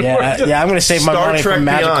anything. Yeah, I'm going to save my Star money Trek from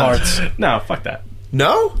Magic Beyond. Cards. No, fuck that.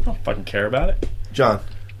 No? I don't fucking care about it. John.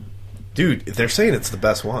 Dude, they're saying it's the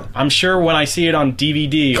best one. I'm sure when I see it on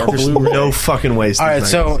DVD or There's Blu-ray. no fucking way. All right,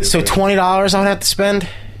 so $20 I would have to spend?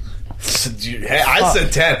 Hey, I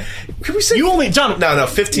said 10. Can we say You only, John. No,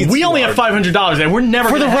 15. We only have $500, and we're never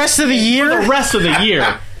For the gonna rest of the year? For the rest of the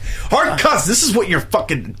year. Hard cuts. This is what you're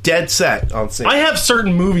fucking dead set on saying. I have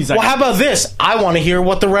certain movies. Well, how about this? I want to hear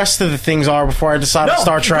what the rest of the things are before I decide on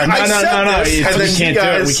Star Trek. I No. said this, and We then can't you do it.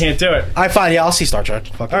 guys- We can't do it. I fine, yeah, I'll see Star Trek.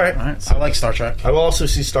 Fuck it. All right. All right, so I like Star Trek. I will also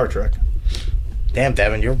see Star Trek. Damn,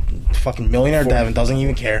 Devin, you're fucking millionaire. Devin doesn't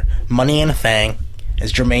even care. Money ain't a thing,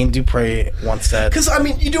 as Jermaine Dupri once said. Because I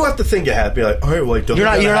mean, you do have to think ahead. Be like, all right, well,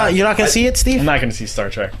 You're not gonna see it, Steve. I'm not going to see Star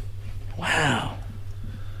Trek. Wow.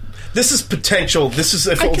 This is potential. This is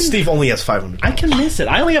if Steve only has 500. I can miss it.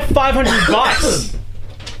 I only have $500.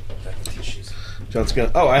 John's gonna.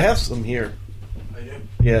 Oh, I have some here. I do.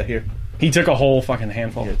 Yeah, here. He took a whole fucking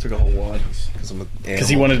handful. Yeah, I took a whole wad Because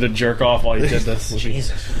he wanted to jerk off while he did this.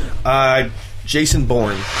 Jesus. Jason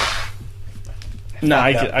Bourne. No,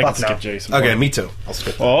 I can Fuck skip no. Jason. Okay, me too. I'll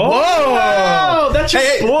skip. That. Oh, that's your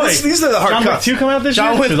Hey, boy. these are the hard John Wick cuts. 2 come out this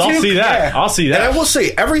John year? Wick 'Cause I'll 2? see that. Yeah. I'll see And I that. will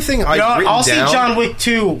say everything I've written I'll down. see John Wick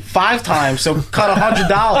 2 5 times, so cut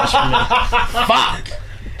 $100 from me. Fuck.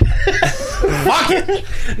 Fuck it.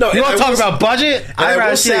 No, You want to talk about budget? I I'd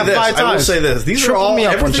rather will see say that this. 5 times. I will say this. These are Triple all me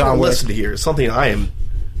up on everything I John Wick. listed here is something I am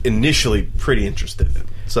initially pretty interested in.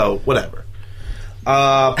 So whatever.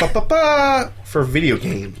 For video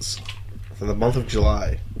games for the month of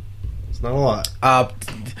July, it's not a lot.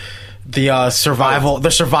 The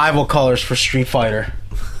survival colors for Street Fighter.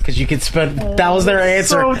 Because you could spend. That was their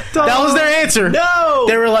answer. so dumb. That was their answer. No!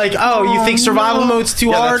 They were like, "Oh, you think survival mode's too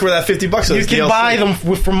Yeah, hard? that's where that $50 You is. can DLC. buy them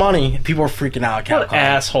for money." People are freaking out. What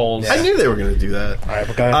assholes. I knew they were going to do that. All right,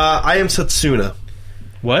 okay. I Am Setsuna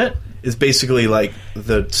What? is basically like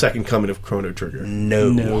the second coming of Chrono Trigger.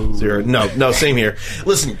 No. Zero. No, same here.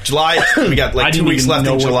 Listen, July, we got I like 2 didn't weeks even left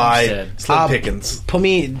know in what you July. said. Slim pickings. Put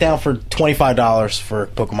me down for $25 for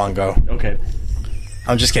Pokemon Go. Okay.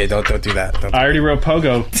 I'm just kidding. Don't do that. Don't. I already wrote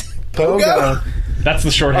Pogo. Pogo? That's the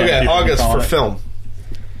shorthand. Okay, people August call for it. film.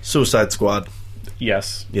 Suicide Squad.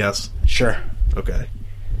 Yes. Yes. Sure. Okay.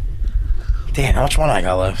 Damn, how much money I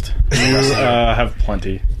got left? You have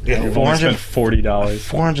plenty. Yeah, You've only spent $40.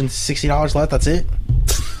 $460 left. That's it.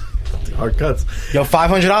 hard cuts. Yo,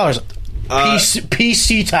 $500.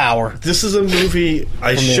 PC Tower. This is a movie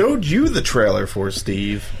I showed you the trailer for,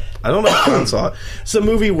 Steve. I don't know if John saw it. It's a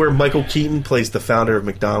movie where Michael Keaton plays the founder of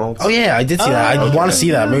McDonald's. Oh yeah, I did see that. I want to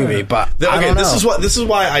see that movie, but I don't know. This is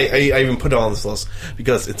why I even put it on this list,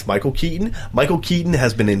 because it's Michael Keaton. Michael Keaton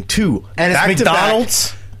has been in 2 and it's back-to-back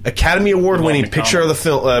McDonald's. Academy Award-winning Picture of the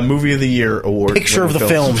Film Movie of the Year award. Picture of the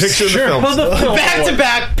film. Picture of the film. Back to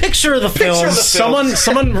back. Picture of the film.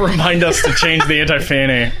 Someone remind us to change the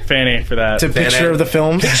anti-fanny for that. To Picture of the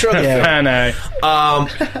film. Picture of the film.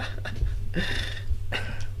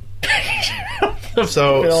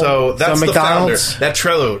 So that's the McDonald's. founder. That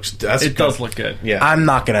trailer looks. It does look good. Yeah. I'm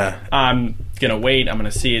not gonna. I'm gonna wait. I'm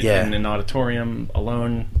gonna see it Yeah. in an auditorium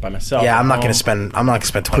alone by myself. Yeah, I'm not at gonna home. spend. I'm not gonna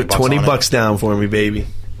spend 20 Put bucks 20 on bucks down for me, baby.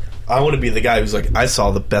 I want to be the guy who's like, I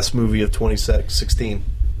saw the best movie of 2016.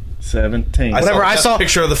 17. Whatever, I saw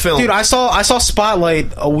Picture of the film. Dude, I saw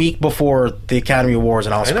Spotlight a week before the Academy Awards,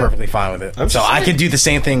 and I was I know. perfectly fine with it. I'm So just I saying. could do the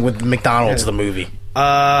same thing with McDonald's, the movie.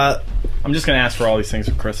 I'm just gonna ask for all these things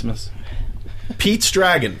for Christmas. Pete's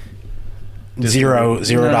Dragon.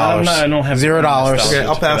 $0. I don't have $0. nostalgia. Okay,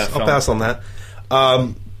 I'll for pass. that I'll film. pass on that.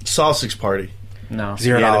 Sausage Party. No.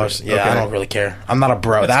 $0. Yeah, Okay. I don't really care. I'm not a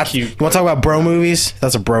bro. That's cute. You want to talk about bro movies?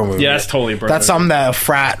 That's a bro movie. Yeah, that's totally a bro That's movie. something that a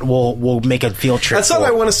frat will make a field trip. That's for. something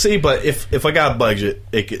I want to see, but if I got a budget,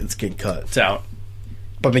 it's getting cut. It's out.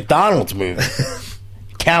 But McDonald's movie,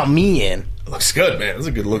 count me in. It looks good, man. It's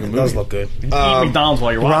a good looking It movie. does look good. Eat McDonald's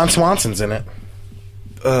while you're Ron watching. Swanson's in it.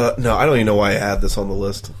 No, I don't even know why I had this on the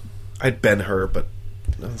list. I'd Ben Hur, but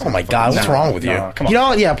Oh my god, what's wrong with you? No, come on. You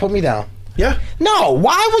know, yeah, put me down. yeah. No,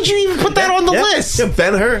 why would you even put that on the Yeah, list? Yeah,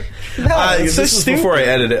 Ben Hur. it's so This is stupid. before I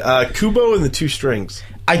edit it. Kubo and the Two Strings.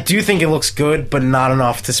 I do think it looks good, but not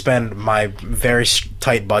enough to spend my very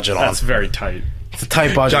tight budget on. That's very tight. It's a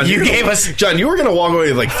tight budget. You gave us you were gonna walk away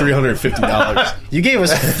with like $350. you gave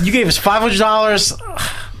us $500.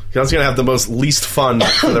 John's gonna have the most least fun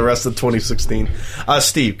for the rest of 2016.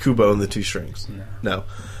 Steve, Kubo and the Two Strings. No.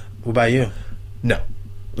 What about you? No.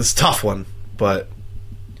 It's a tough one, but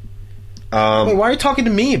Wait, why are you talking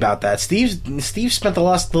to me about that? Steve spent the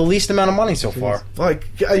least amount of money so far. like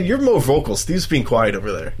you're more vocal. Steve's being quiet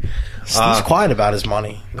over there. Steve's quiet about his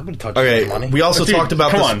money. Nobody touches his Okay, money. we also Dude, talked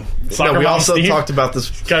about come this. on. Soccer No, we mom also Steve. talked about this.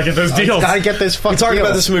 Gotta get those deals. Gotta get this fucking We talked deal.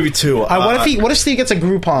 about this movie too. What if Steve gets a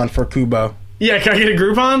Groupon for Kubo? Yeah, can I get a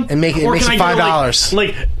Groupon? And make it- it Or makes can it I get, $5.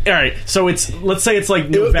 Like, all right. So let's say it's like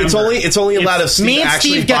November. It's only allowed if Steve Me and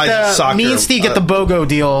actually Steve buys get a the soccer. me and Steve get the BOGO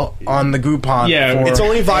deal on the Groupon. Yeah, for It's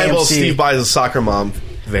only viable if AMC. Steve buys a soccer mom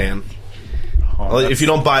van. Oh, If you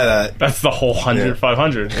don't buy that, that's the whole 100, Yeah.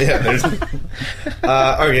 500. yeah. There's,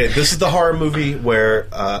 okay, this is the horror movie where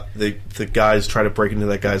the guys try to break into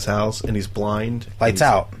that guy's house and he's blind. Lights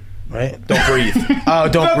Out, right? Don't breathe. Oh,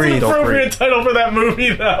 don't That's breathe. an appropriate title for that movie,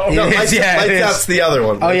 though. No, It is, Lights, yeah, it Lights is. Out's the other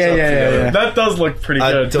one. Oh, Lights yeah, Out's yeah, the yeah, other yeah. one. That does look pretty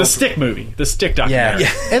good. The don't- Stick movie. The Stick Yeah.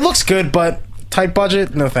 documentary. It looks good, but tight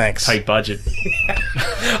budget. No thanks. Tight budget.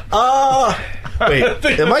 Wait,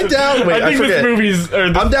 am I down? Wait, I think forget. this movie's...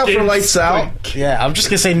 I'm down for Lights Out. Yeah, I'm just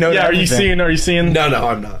gonna say no. Yeah, to are you everything. seeing? No,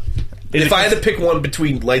 I'm not. If I had to pick one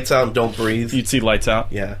between Lights Out and Don't Breathe, You'd see Lights Out.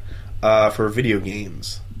 yeah. For video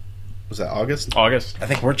games, was that August? August. I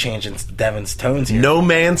think we're changing Devin's tones here. No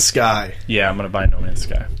Man's Sky. Yeah, I'm gonna buy No Man's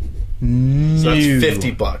Sky. So that's New.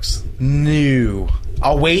 $50. New.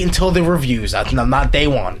 I'll wait until the reviews. I'm not day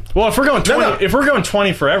one. Well, if we're going 20, no. if we're going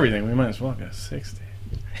 20 for everything, we might as well go 60.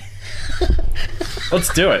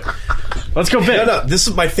 Let's do it. Let's go big. No, this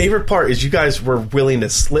is my favorite part. Is you guys were willing to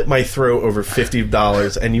slit my throat over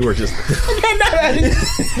 $50, and you were just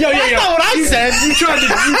That's Yo, not what I said. You tried to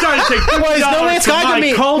take $50 Wait, is No Man's from Sky my gonna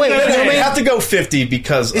be- cold wait, dead No hand. I Man- have to go 50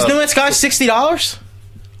 because Is No Man's Sky $60?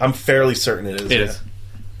 I'm fairly certain it is. It yeah. is.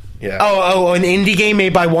 Yeah. Oh, an indie game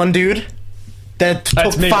made by one dude that took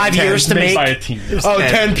That's made by 5 10 years to made make. by a team. Oh,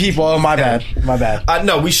 10. 10 people. Oh, my bad. My bad.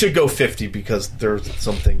 No, we should go 50 because there's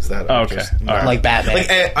some things that are Okay, just all right. Like Batman. Like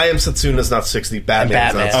I Am Setsuna's not 60. Batman's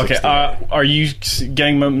Batman. not Okay, 60. are you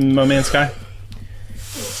getting No Man's Sky?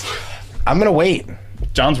 I'm gonna wait.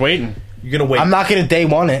 John's waiting. You're gonna wait. I'm not gonna day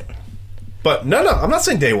one it. But no, I'm not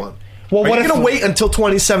saying day one. Well, Are what you if gonna wait until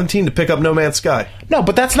 2017 to pick up No Man's Sky? No,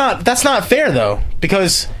 but that's not fair though,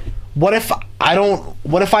 because what if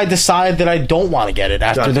I decide that I don't want to get it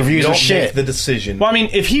after John, the reviews you are don't shit? make the decision. Well, I mean,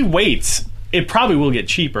 if he waits, it probably will get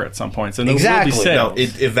cheaper at some point. So there Exactly. will be no,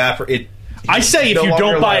 sales. it evaporates. I say if no you longer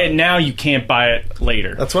don't buy allowed. it now, you can't buy it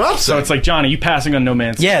later. That's what I'm saying. So it's like, Johnny, you passing on No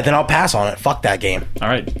Man's Sky? Yeah, then I'll pass on it. Fuck that game. All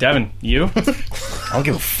right, Devin, you? I don't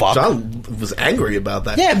give a fuck. John was angry about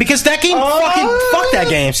that. Yeah, because that game fuck that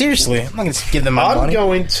game. Seriously, I'm not gonna give them my I'm money.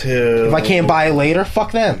 going to. If I can't buy it later,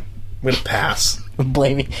 fuck them. I'm gonna pass.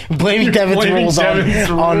 Blaming Devin's blaming rules Devin's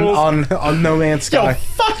rules. on No Man's Yo, Sky.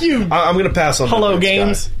 fuck you. I'm gonna pass on. Hello, No Man's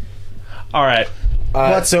games. Sky.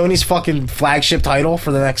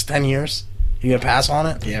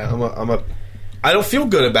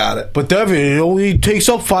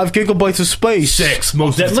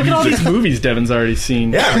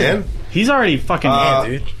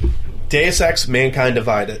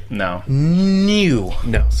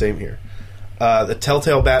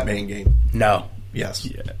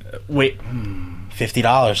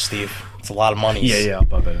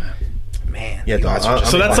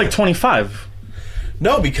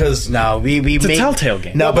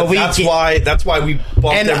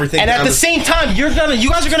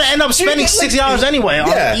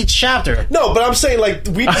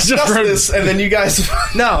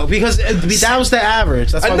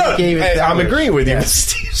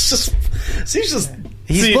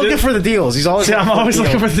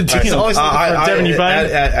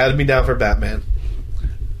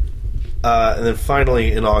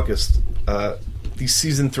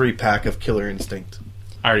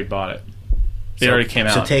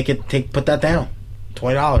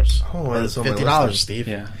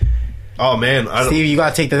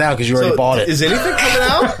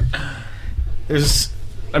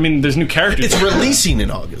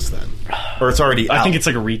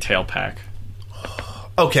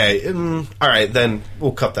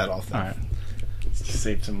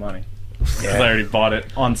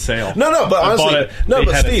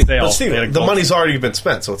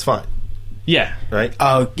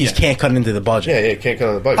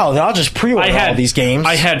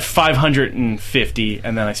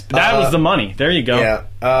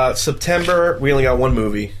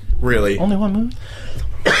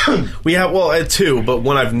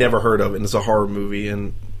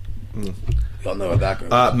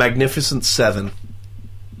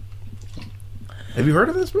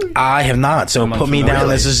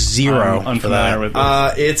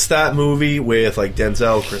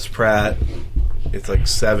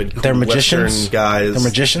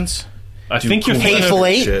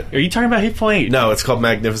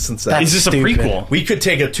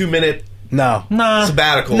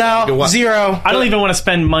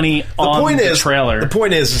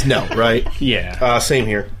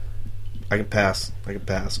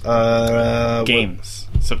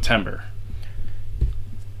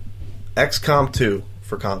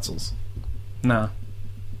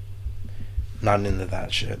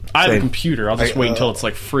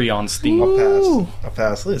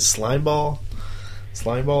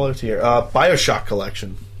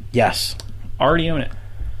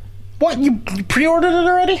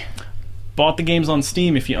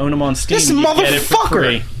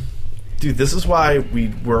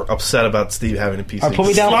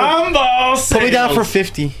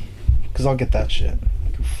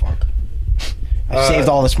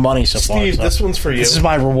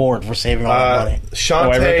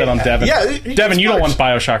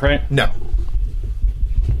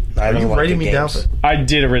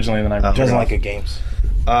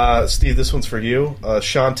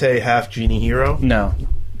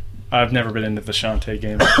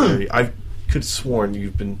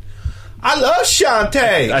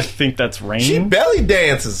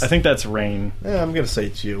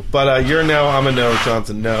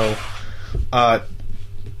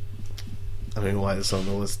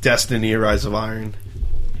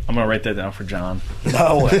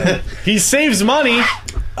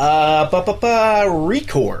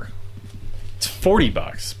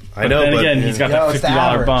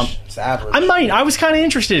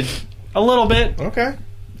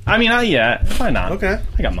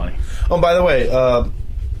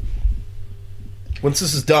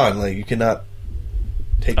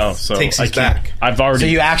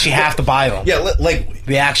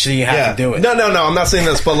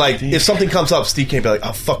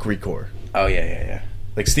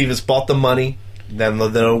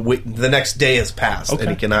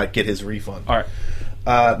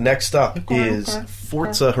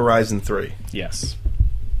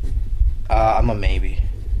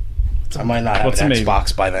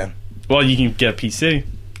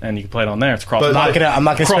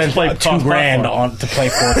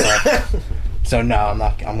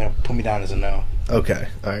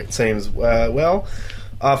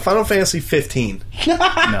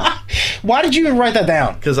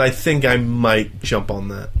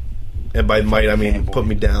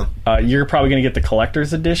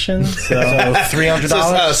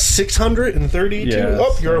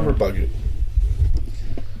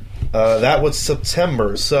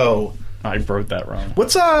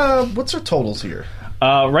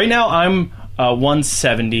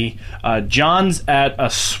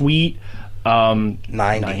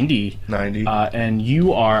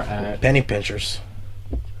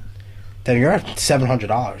 Then you're at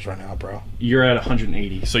 $700 right now, bro. You're at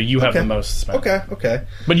 180, so you have the most spent. Okay.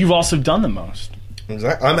 But you've also done the most.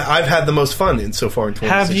 Exactly. I've had the most fun so far in 2016.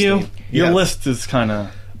 Have you? Your Yes. list is kind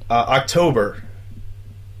of October.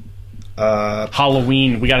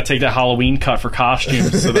 Halloween. We got to take that Halloween cut for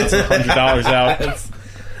costumes, so that's $100 out.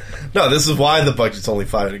 No, this is why the budget's only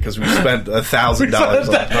 $500 because we spent $1,000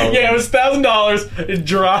 on Halloween. Yeah, it was $1,000. It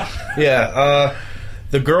dropped. Yeah,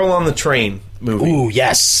 the Girl on the Train movie. Ooh,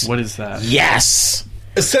 yes. What is that? Yes.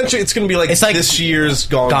 Essentially, it's going to be like, It's like this year's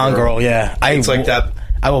Gone Girl, yeah. It's like that.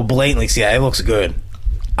 I will blatantly see that. It looks good.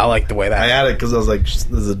 I like the way that. I had it because I was like, this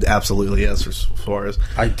is an absolutely yes as far as.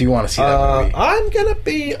 I do want to see that movie. I'm going to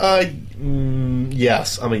be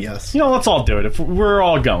yes. I'm a yes. You know, let's all do it. If we're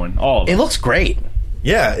all going, all of It us. looks great.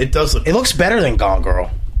 Yeah, it does look. It looks better than Gone Girl.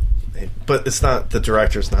 But it's not. The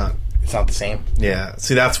director's not. It's not the same. Yeah.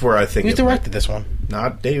 See, that's where I think. Who's directed this one?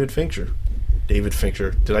 Not David Fincher. David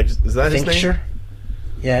Fincher. Did I just? Is that his name? Fincher?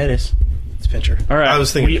 Yeah, it is. It's Fincher. All right. I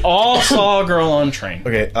was thinking- We all saw Girl on Train.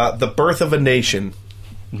 Okay. The Birth of a Nation.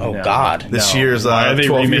 Oh, God. This year's Why are they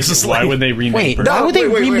 12 remaking- Years a Slave. Why would they remake? Wait, Birth- Why would they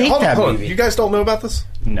remake hold that on. movie? You guys don't know about this?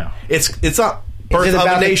 No. It's not Birth it of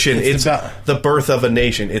about a the- Nation. it's It's about- the Birth of a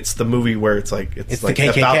Nation. It's the movie where it's like It's the like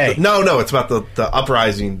KKK. about no, it's about the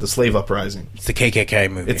uprising, the slave uprising. It's the KKK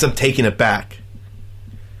movie. It's them taking it back.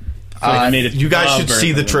 They made it You guys should Birth see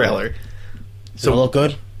of the a- trailer. Does it look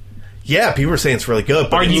good? Yeah, people are saying it's really good.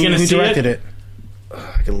 But Are you it's- gonna Who see directed it?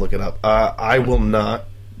 I can look it up. I will not.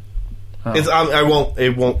 Oh. I won't.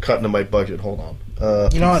 It won't cut into my budget. Hold on.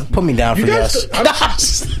 You know what? Put me down for You guys-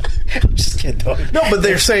 yes. I'm just kidding. Dog. No, but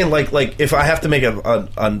they're saying like if I have to make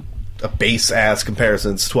a base ass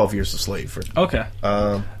comparison, it's 12 Years a Slave. For, Okay.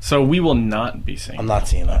 So we will not be seeing I'm not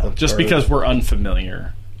seeing that. just because we're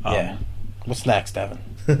unfamiliar. Yeah. What's next,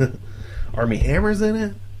 Evan? Army Hammer's in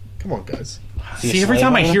it. Come on, guys. See, every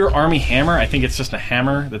time I hear Army Hammer, I think it's just a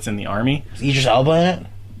hammer that's in the army. Is Idris Elba in it?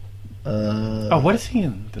 Oh, what is he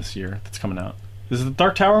in this year that's coming out? Is the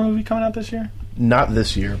Dark Tower movie coming out this year? Not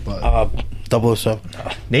this year, but 007.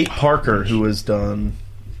 Nate Parker, who has done,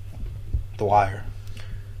 The Wire.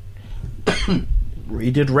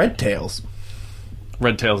 he did Red Tails.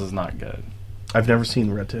 Red Tails is not good. I've never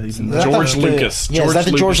seen Red Tails. that George the- Lucas. yeah, is that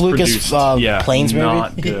the George Lucas, produced. Planes movie?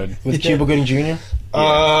 Not good. With Cuba Gooding Jr.?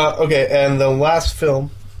 Okay, and the last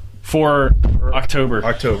film, For October.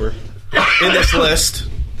 October, in this list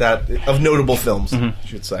that of notable films, I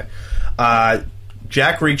should say,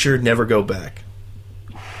 Jack Reacher, Never Go Back.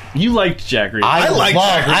 You liked Jack Reacher. I like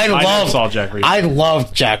Jack Reacher. I never saw Jack Reacher. I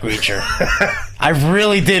loved Jack Reacher. I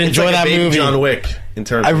really did enjoy It's like that a baby movie. John Wick in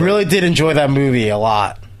terms. I of really did enjoy that movie a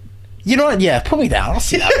lot. You know what? Yeah, put me down. I'll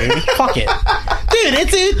see that movie. Fuck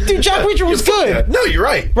it. Dude, Jack Reacher was good. No, you're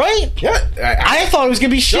right. Right? Yeah, I thought it was going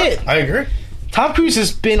to be shit. I agree. Tom Cruise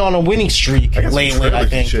has been on a winning streak I got some lately, trailers I to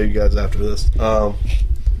think. show you guys after this. You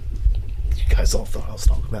guys all thought I was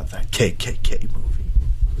talking about that KKK movie.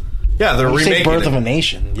 Yeah, they're You say remaking Birth it. of a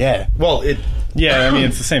Nation. Yeah. Well, yeah, I mean,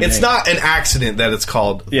 it's the same it's name. not an accident that it's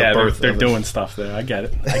called Yeah, the birth they're of doing stuff there. I get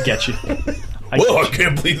it. I get you. Well, I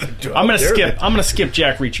can't believe they're doing I'm gonna they're- skip. I'm gonna skip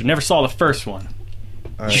Jack Reacher. Never saw the first one.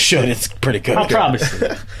 You should. It's pretty good. I'll probably see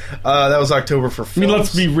it. That was October for I films. mean,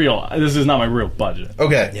 let's be real. This is not my real budget.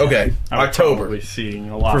 Okay, okay. I would October probably seeing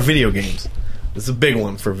a lot for video games. This is a big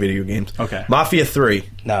one for video games. Okay. Mafia 3.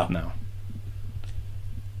 No. No.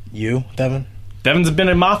 You, Devin? Devin's been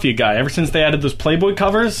a Mafia guy ever since they added those Playboy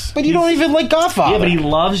covers. But you don't even like Godfather. Yeah, but he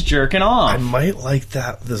loves jerking off. I might like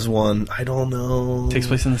this one. I don't know. Takes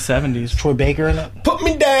place in the 70s. Troy Baker in it? Put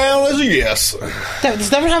me down as a yes. Does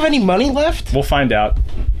Devin have any money left? We'll find out.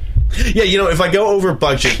 Yeah, if I go over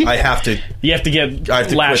budget, I have to. You have to get I have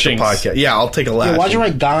to lashings. quit the podcast. Yeah, I'll take a lashing. Why'd you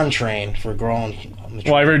write Gone Train for a girl on the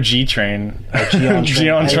Well, I wrote G Train. G-on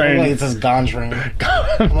G-on Train. It says Gone Train.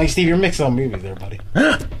 I'm like, Steve, you're mixing up movies there, buddy.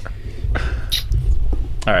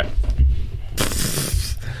 All right.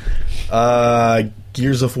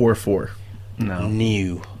 Gears of War 4. No.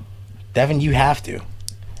 New. Devin, you have to.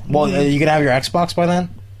 Well, you gonna have your Xbox by then?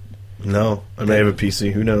 No, I may have a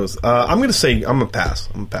PC. Who knows? I'm gonna say I'm gonna pass.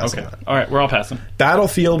 I'm gonna pass Okay. on that. All right, we're all passing.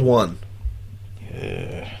 Battlefield 1.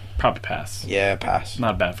 Probably pass. Yeah, pass.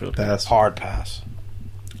 Not a bad field. Pass. Hard pass.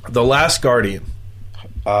 The Last Guardian.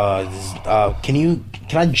 Can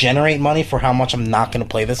I generate money for how much I'm not gonna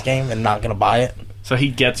play this game and not gonna buy it? So he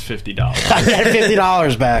gets $50. I get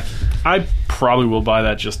 $50 back. I probably will buy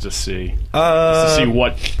that just to see. To see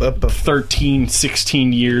what 13,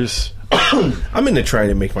 16 years. I'm into trying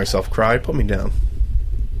to make myself cry. Put me down.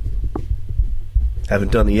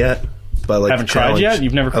 Haven't done it yet, but I like Haven't the cried challenge. yet?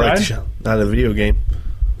 You've never I like cried? the challenge. Not in a video game.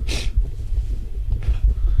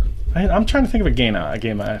 I'm trying to think of a game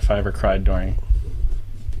if I ever cried during.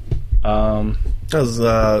 It was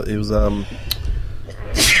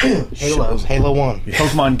Halo 1.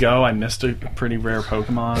 Pokemon Go. I missed a pretty rare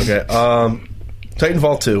Pokemon. Okay.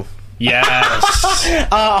 Titanfall 2. Yes.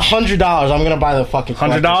 $100. I'm gonna buy the fucking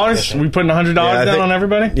 $100. We putting $100 down on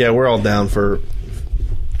everybody. Yeah, we're all down for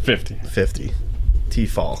 50.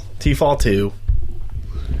 T-Fall 2.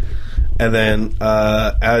 And then,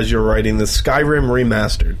 as you're writing, the Skyrim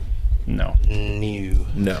Remastered. No.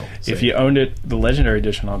 No. If you owned it, the Legendary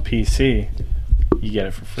Edition on PC, you get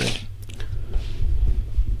it for free.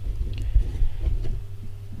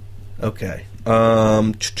 Okay.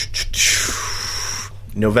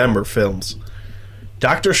 November films.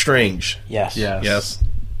 Doctor Strange. Yes. Yes.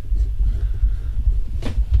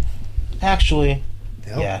 Actually,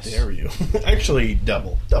 How yes. dare you? Actually,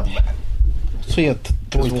 double that. So yeah,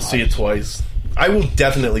 We'll see it twice. I will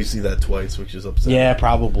definitely see that twice, which is upsetting. Yeah,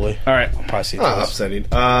 probably. All right. I'll probably see it Not twice. upsetting.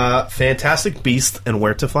 Fantastic Beasts and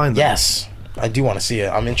Where to Find Them. Yes, I do want to see it.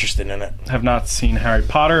 I'm interested in it. Have not seen Harry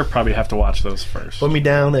Potter. Probably have to watch those first. Put me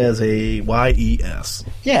down as a YES.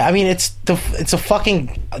 Yeah, I mean it's a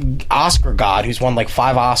fucking Oscar god who's won like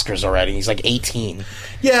 5 Oscars already. He's like 18.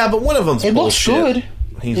 Yeah, but one of them's It looks bullshit. good.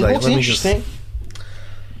 He's It like, looks let me just... interesting.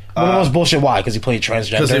 One of them's bullshit. Why? Because he played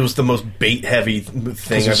transgender. Because it was the most bait-heavy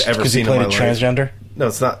thing I've ever seen in my life. Transgender. No,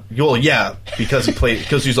 it's not. Well, yeah, because he played...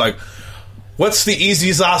 Because he's like, what's the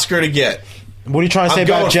easiest Oscar to get? What are you trying to say I'm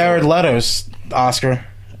going about for Jared it. Leto's Oscar?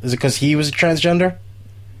 Is it because he was a transgender?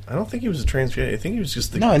 I don't think he was a transgender. I think he was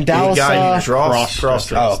just the No, in gay Dallas, guy who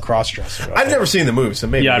cross-dressed. Oh, cross-dresser. I've never seen the movie, so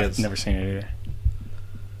maybe Yeah, it's... I've never seen it either.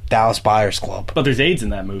 Dallas Buyers Club. But there's AIDS in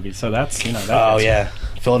that movie, so that's That Oh gets- yeah,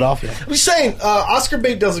 Philadelphia. I'm just saying, Oscar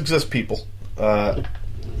bait does exist, people. Yeah,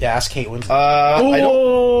 ask Kate Winslet. I don't...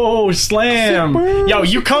 Oh, slam! Yo,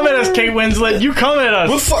 you come at us, Kate Winslet. You come at us.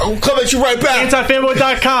 We'll come at you right back.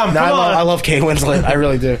 Antifanboy.com. No, Come on. I love Kate Winslet. I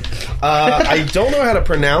really do. I don't know how to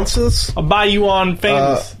pronounce this. I'll buy you on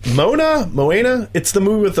famous. Moana. It's the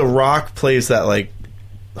movie with The Rock plays that like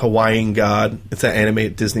Hawaiian god. It's that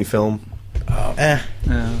animated Disney film.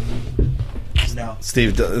 No.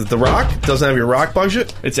 Steve, The Rock doesn't have your Rock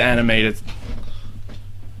budget. It's animated.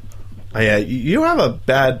 Oh, yeah, you have a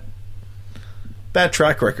bad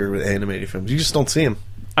track record with animated films. You just don't see them.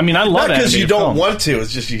 I mean, I love Not because you animated don't films. want to.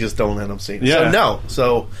 It's just you just don't end up seeing. Yeah. So no.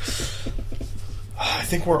 So I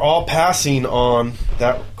think we're all passing on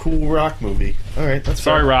that cool Rock movie. All right, that's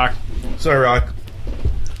Sorry, fair. Rock. Sorry, Rock.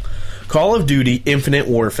 Call of Duty: Infinite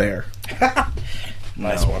Warfare.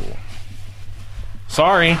 Nice one.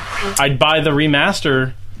 Sorry. I'd buy the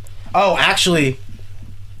remaster. Oh, actually,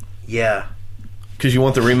 yeah. Because you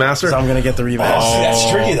want the remaster? So I'm gonna get the remaster. That's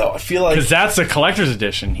tricky though. I feel like Because that's a collector's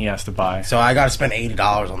edition he has to buy. So I got to spend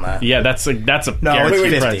 $80 on that. Yeah, that's a No,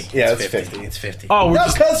 guaranteed it's 50. price. Yeah, it's it's 50. 50. It's 50. Oh, we're no,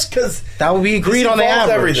 just... because That would be agreed on the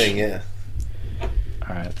average. everything. Yeah,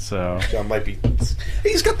 Alright, so... John might be.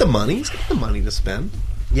 He's got the money. He's got the money to spend.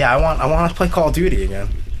 Yeah, I want to play Call of Duty again,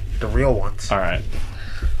 the real ones. Alright.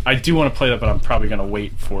 I do want to play that, but I'm probably going to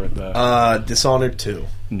wait for the... Dishonored 2.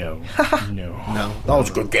 No. No. That was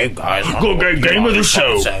a good game, guys. Good game of the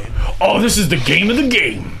show. Oh, this is the game of the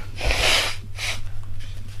game.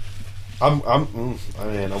 I'm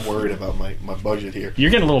worried about my budget here. You're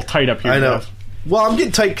getting a little tight up here. I know. Jeff. Well, I'm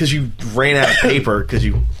getting tight because you ran out of paper because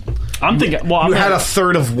you I'm thinking... Well, you I'm had not- a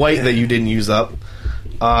third of white that you didn't use up.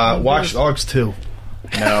 Watch Dogs 2.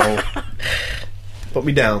 No. Put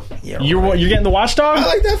me down. Yeah, You're getting the Watchdog? I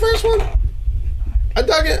like that first one. I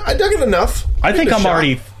dug it enough. I think Give it a I'm shot.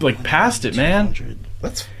 already, like, past it, man.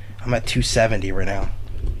 That's. I'm at 270 right now.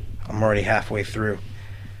 I'm already halfway through.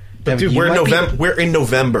 But Devin, dude, you we're in might be- November. We're in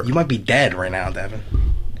November. You might be dead right now, Devin.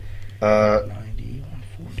 90,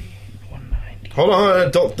 140, 190. Hold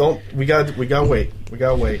on. Don't. We got wait. We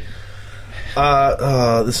got wait.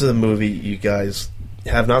 This is a movie you guys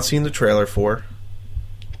have not seen the trailer for.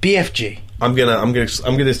 BFG. I'm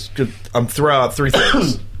gonna throw out 3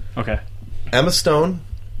 things. Okay. Emma Stone,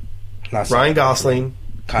 Not Ryan Gosling,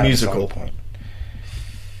 kind of musical. point.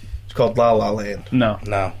 It's called La La Land. No.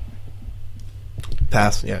 No.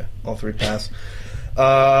 Pass. Yeah, all 3 pass.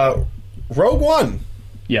 Rogue One.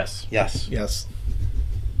 Yes. Yes. Yes.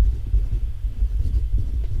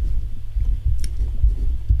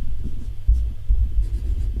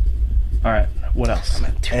 Alright. What else? I'm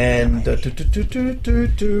at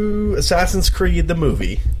 290. And Assassin's Creed the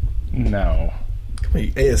movie. No. Come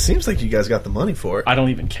on, it seems like you guys got the money for it. I don't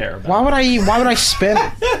even care about Why would I spend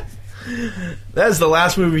it? That is the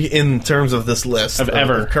last movie in terms of this list Of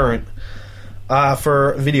ever. current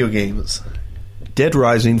for video games. Dead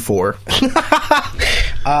Rising 4.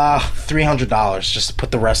 $300. Just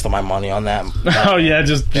put the rest of my money on that. Oh yeah,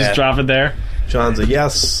 just drop it there. John's a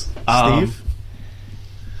yes. Steve?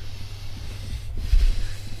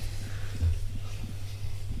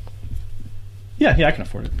 Yeah, I can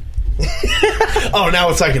afford it. Oh, now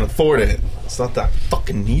it's I can afford it. It's not that I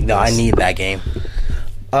fucking need No, this. I need that game.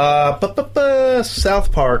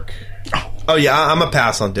 South Park. Oh yeah, I'm a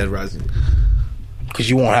pass on Dead Rising. Because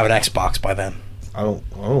you won't have an Xbox by then. I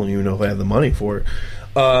don't even know if I have the money for it.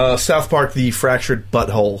 South Park: The Fractured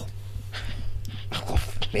Butthole. I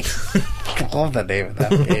love the name of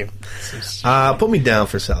that game. Put me down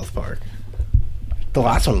for South Park. The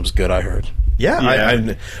last one was good, I heard.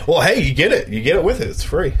 Yeah. Well, hey, you get it. You get it with it. It's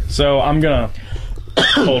free. So I'm gonna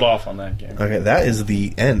hold off on that game. Okay, that is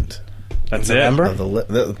the end. That's November?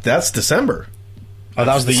 it. That's December. Oh,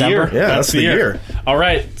 that was The December? year. Yeah, that's the year. All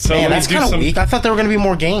right. So Man, let me that's do kind of some. weak. I thought there were going to be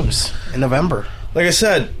more games in November. Like I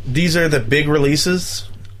said, these are the big releases.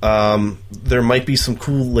 There might be some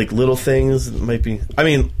cool, like, little things. It might be. I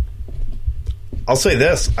mean, I'll say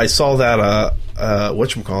this: I saw that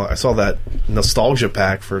whatchamacallit? I saw that nostalgia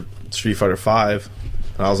pack for Street Fighter V, and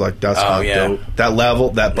I was like, "That's dope." That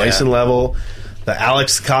level, that Bison level, the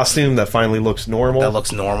Alex costume that finally looks normal. That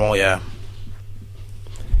looks normal, yeah.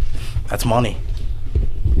 That's money.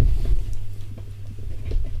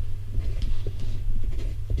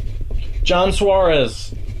 John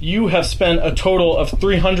Suarez, you have spent a total of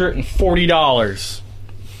 $340.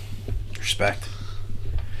 Respect.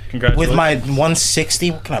 Congratulations. With my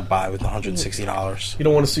 160, what can I buy with $160? You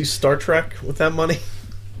don't want to see Star Trek with that money?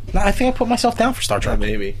 No, I think I put myself down for Star Trek.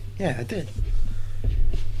 Maybe. Yeah, I did.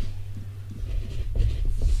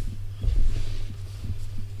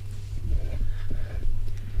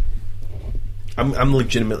 I'm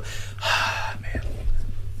legitimately. Man.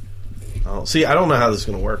 Oh, see, I don't know how this is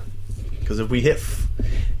going to work. Because if we hit.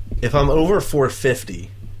 If I'm over 450,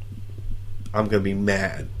 I'm going to be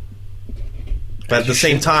mad. But at the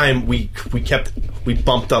same time, we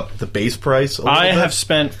bumped up the base price a little I bit. have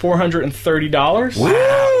spent $430. Woo!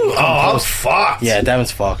 Oh, I'm fucked. Yeah,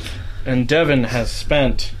 Devin's fucked. And Devin has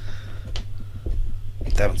spent.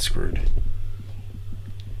 Devin's screwed.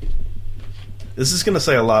 This is going to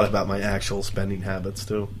say a lot about my actual spending habits,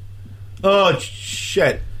 too. Oh,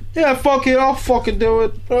 shit. Yeah, fuck it. I'll fucking do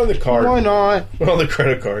it. Put on the card. Why not? Put on the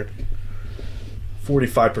credit card.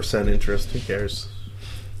 45% interest. Who cares?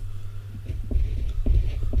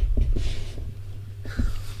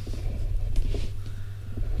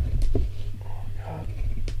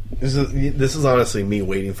 This is honestly me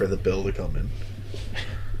waiting for the bill to come in.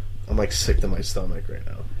 I'm like sick to my stomach right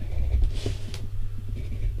now.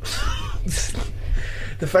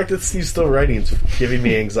 The fact that Steve's still writing is giving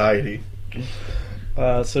me anxiety.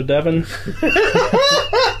 So Devin,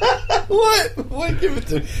 What? Give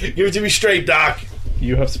it to me straight, Doc.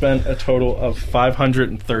 you have spent a total of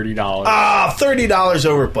 $530. Ah, $30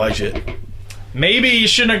 over budget. Maybe you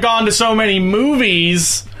shouldn't have gone to so many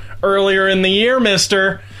movies earlier in the year,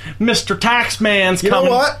 Mr. Taxman's You coming.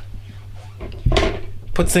 know what?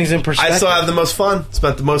 Puts things in perspective. I still have the most fun.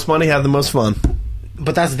 Spent the most money, had the most fun.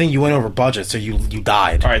 But that's the thing, you went over budget, so you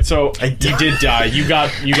died. All right, so you did die. You got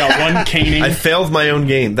one caning. I failed my own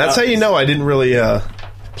game. That's how you know I didn't really.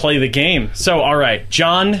 Play the game. So, all right,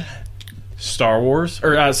 John, Star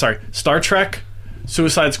Trek,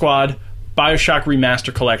 Suicide Squad, BioShock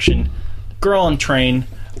Remaster Collection, Girl on Train,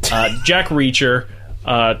 Jack Reacher,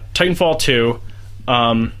 Titanfall 2.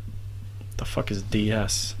 The fuck is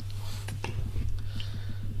DS?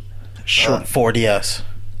 Sure. 4DS.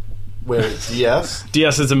 Where DS?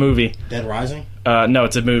 DS is a movie. Dead Rising? No,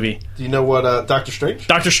 it's a movie. Do you know what Doctor Strange?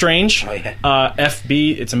 Doctor Strange. Oh, yeah.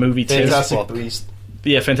 FB. It's a movie too. Fantastic Beast.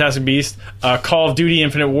 Yeah, Fantastic Beast. Call of Duty: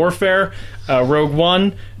 Infinite Warfare. Rogue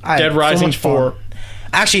One. I had Dead so Rising much fun. 4.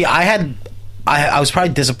 Actually, I was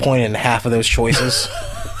probably disappointed in half of those choices.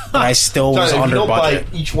 But I still was If you under don't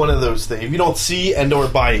budget. buy each one of those things, if you don't see and or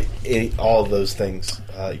buy all of those things,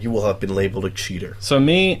 you will have been labeled a cheater. So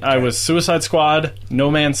me, I was Suicide Squad,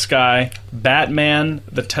 No Man's Sky, Batman,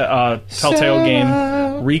 the Telltale game,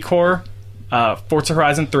 Recore, Forza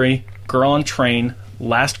Horizon 3, Girl on Train,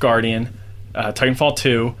 Last Guardian, Titanfall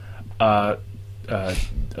 2,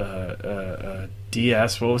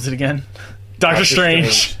 DS. What was it again? Doctor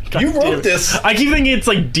Strange. God You damn wrote it. this. I keep thinking it's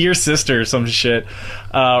like Dear Sister or some shit.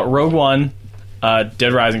 Rogue One,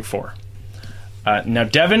 Dead Rising 4. Now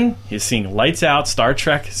Devin is seeing Lights Out, Star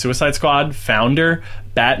Trek, Suicide Squad, Founder,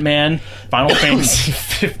 Batman, Final Fantasy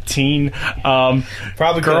 15, Probably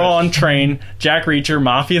Girl gonna- on Train, Jack Reacher,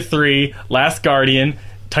 Mafia 3, Last Guardian,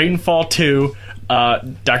 Titanfall 2,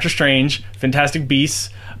 Doctor Strange, Fantastic Beasts,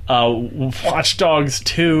 Watch Dogs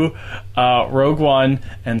 2, Rogue One,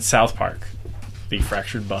 and South Park, The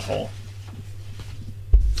Fractured Butthole.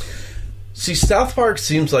 See, South Park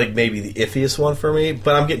seems like maybe the iffiest one for me,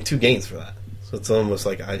 but I'm getting 2 games for that. So it's almost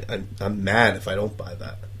like I'm mad if I don't buy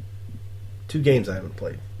that. 2 games I haven't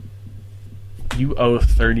played. You owe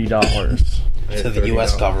 $30 To the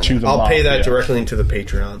U.S. government. to the I'll pay that mafia. directly into the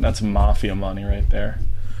Patreon. That's mafia money right there.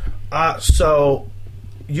 So,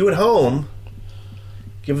 you at home,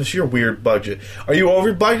 give us your weird budget. Are you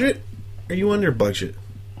over budget? Are you under budget?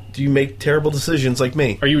 Do you make terrible decisions like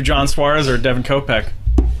me? Are you John Suarez or Devin Kopeck?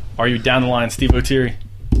 Are you down the line Steve O'Teary?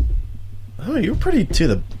 Oh, you're pretty to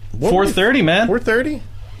the... $430, man. 430?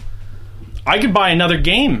 I could buy another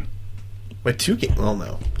game. Wait, 2 games? Well,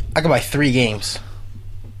 no. I could buy 3 games.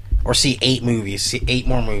 Or see 8 movies. See 8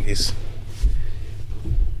 more movies.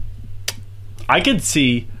 I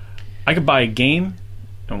could buy a game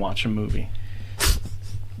and watch a movie.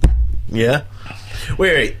 Yeah?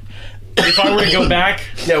 Wait. If I were to go back,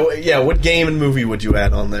 Yeah, what game and movie would you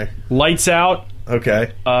add on there? Lights Out,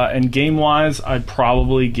 Okay. and game-wise, I'd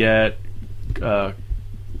probably get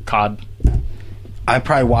COD. I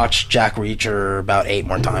probably watched Jack Reacher about 8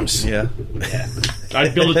 more times. Yeah.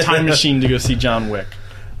 I'd build a time machine to go see John Wick.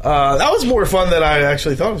 That was more fun than I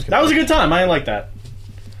actually thought it was going to be. That was a good time. I didn't like that.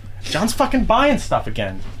 John's fucking buying stuff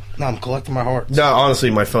again. No, I'm collecting my hearts. No,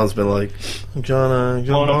 honestly, my phone's been like, John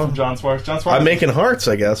Blowing up Bond? from John Suarez. John Suarez. I'm making hearts,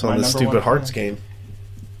 I guess, My on this number stupid one hearts fan. game.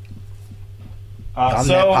 I'm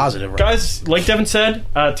So, net positive, right? guys, like Devin said,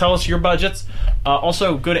 tell us your budgets.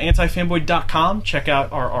 Also, go to antifanboy.com. Check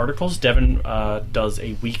out our articles. Devin does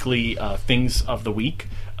a weekly things of the week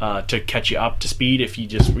to catch you up to speed if you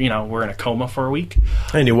just, were in a coma for a week.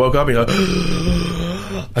 And you woke up and you're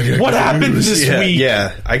like, What happened this week?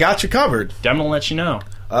 Yeah, I got you covered. Devin will let you know.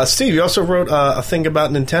 Steve, you also wrote a thing about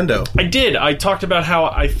Nintendo. I did. I talked about how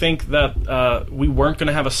I think that we weren't going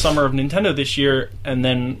to have a summer of Nintendo this year, and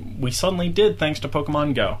then we suddenly did thanks to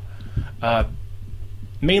Pokemon Go.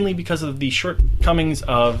 Mainly because of the shortcomings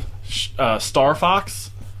of Star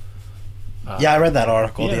Fox. Yeah, I read that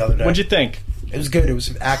article the other day. What'd you think? It was good. It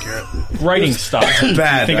was accurate. Writing style.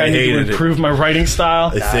 Bad. You think I need to hated it. improve my writing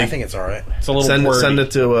style? I think it's all right. It's a little Send wordy.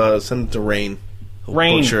 it to Rain. He'll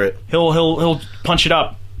Rain. butcher it. He'll punch it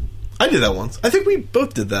up. I did that once. I think we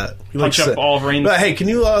both did that. We Punch up all of Rain's- But hey, can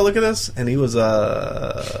you look at this? And he was He's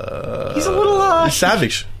a little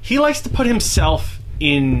savage. He likes to put himself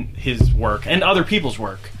in his work and other people's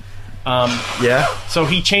work. Yeah. So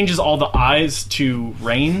he changes all the I's to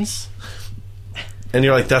Rains. And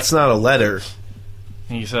you're like, that's not a letter.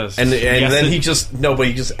 And he says, And yes, then it- he just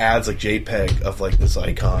adds like JPEG of like this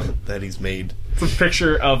icon that he's made. it's a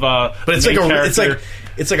picture of But it's main like character.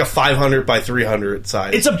 it's like a 500 by 300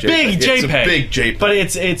 size. It's a big JPEG. It's a big JPEG. But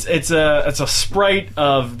it's a sprite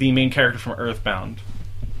of the main character from Earthbound,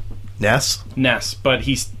 Ness. but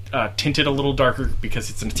he's tinted a little darker because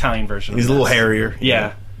it's an Italian version. He's of a little Ness. hairier.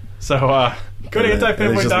 Yeah. So go to And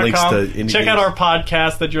then it just links to antifanboy.com. indie Check out games. our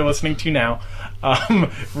podcast that you're listening to now.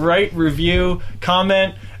 Write, review,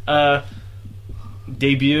 comment,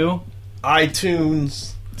 debut,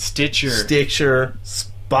 iTunes, Stitcher,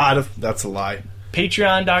 Spotify. That's a lie.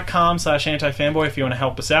 Patreon.com/antifanboy if you want to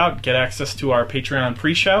help us out. Get access to our Patreon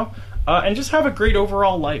pre-show. And just have a great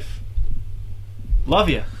overall life. Love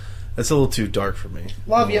you. That's a little too dark for me.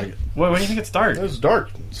 Love I you. don't like it. What do you think it's dark? It was dark.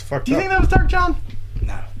 It's fucked Do you up. think that was dark, John?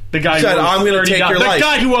 No. The guy You said, who owns "I'm gonna $30 take your the life."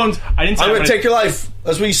 guy who owns... I didn't say I'm going to take your life.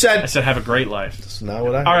 That's what you I said. said have a great life. That's not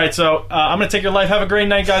what I. All right, so I'm going to take your life. Have a great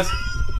night, guys.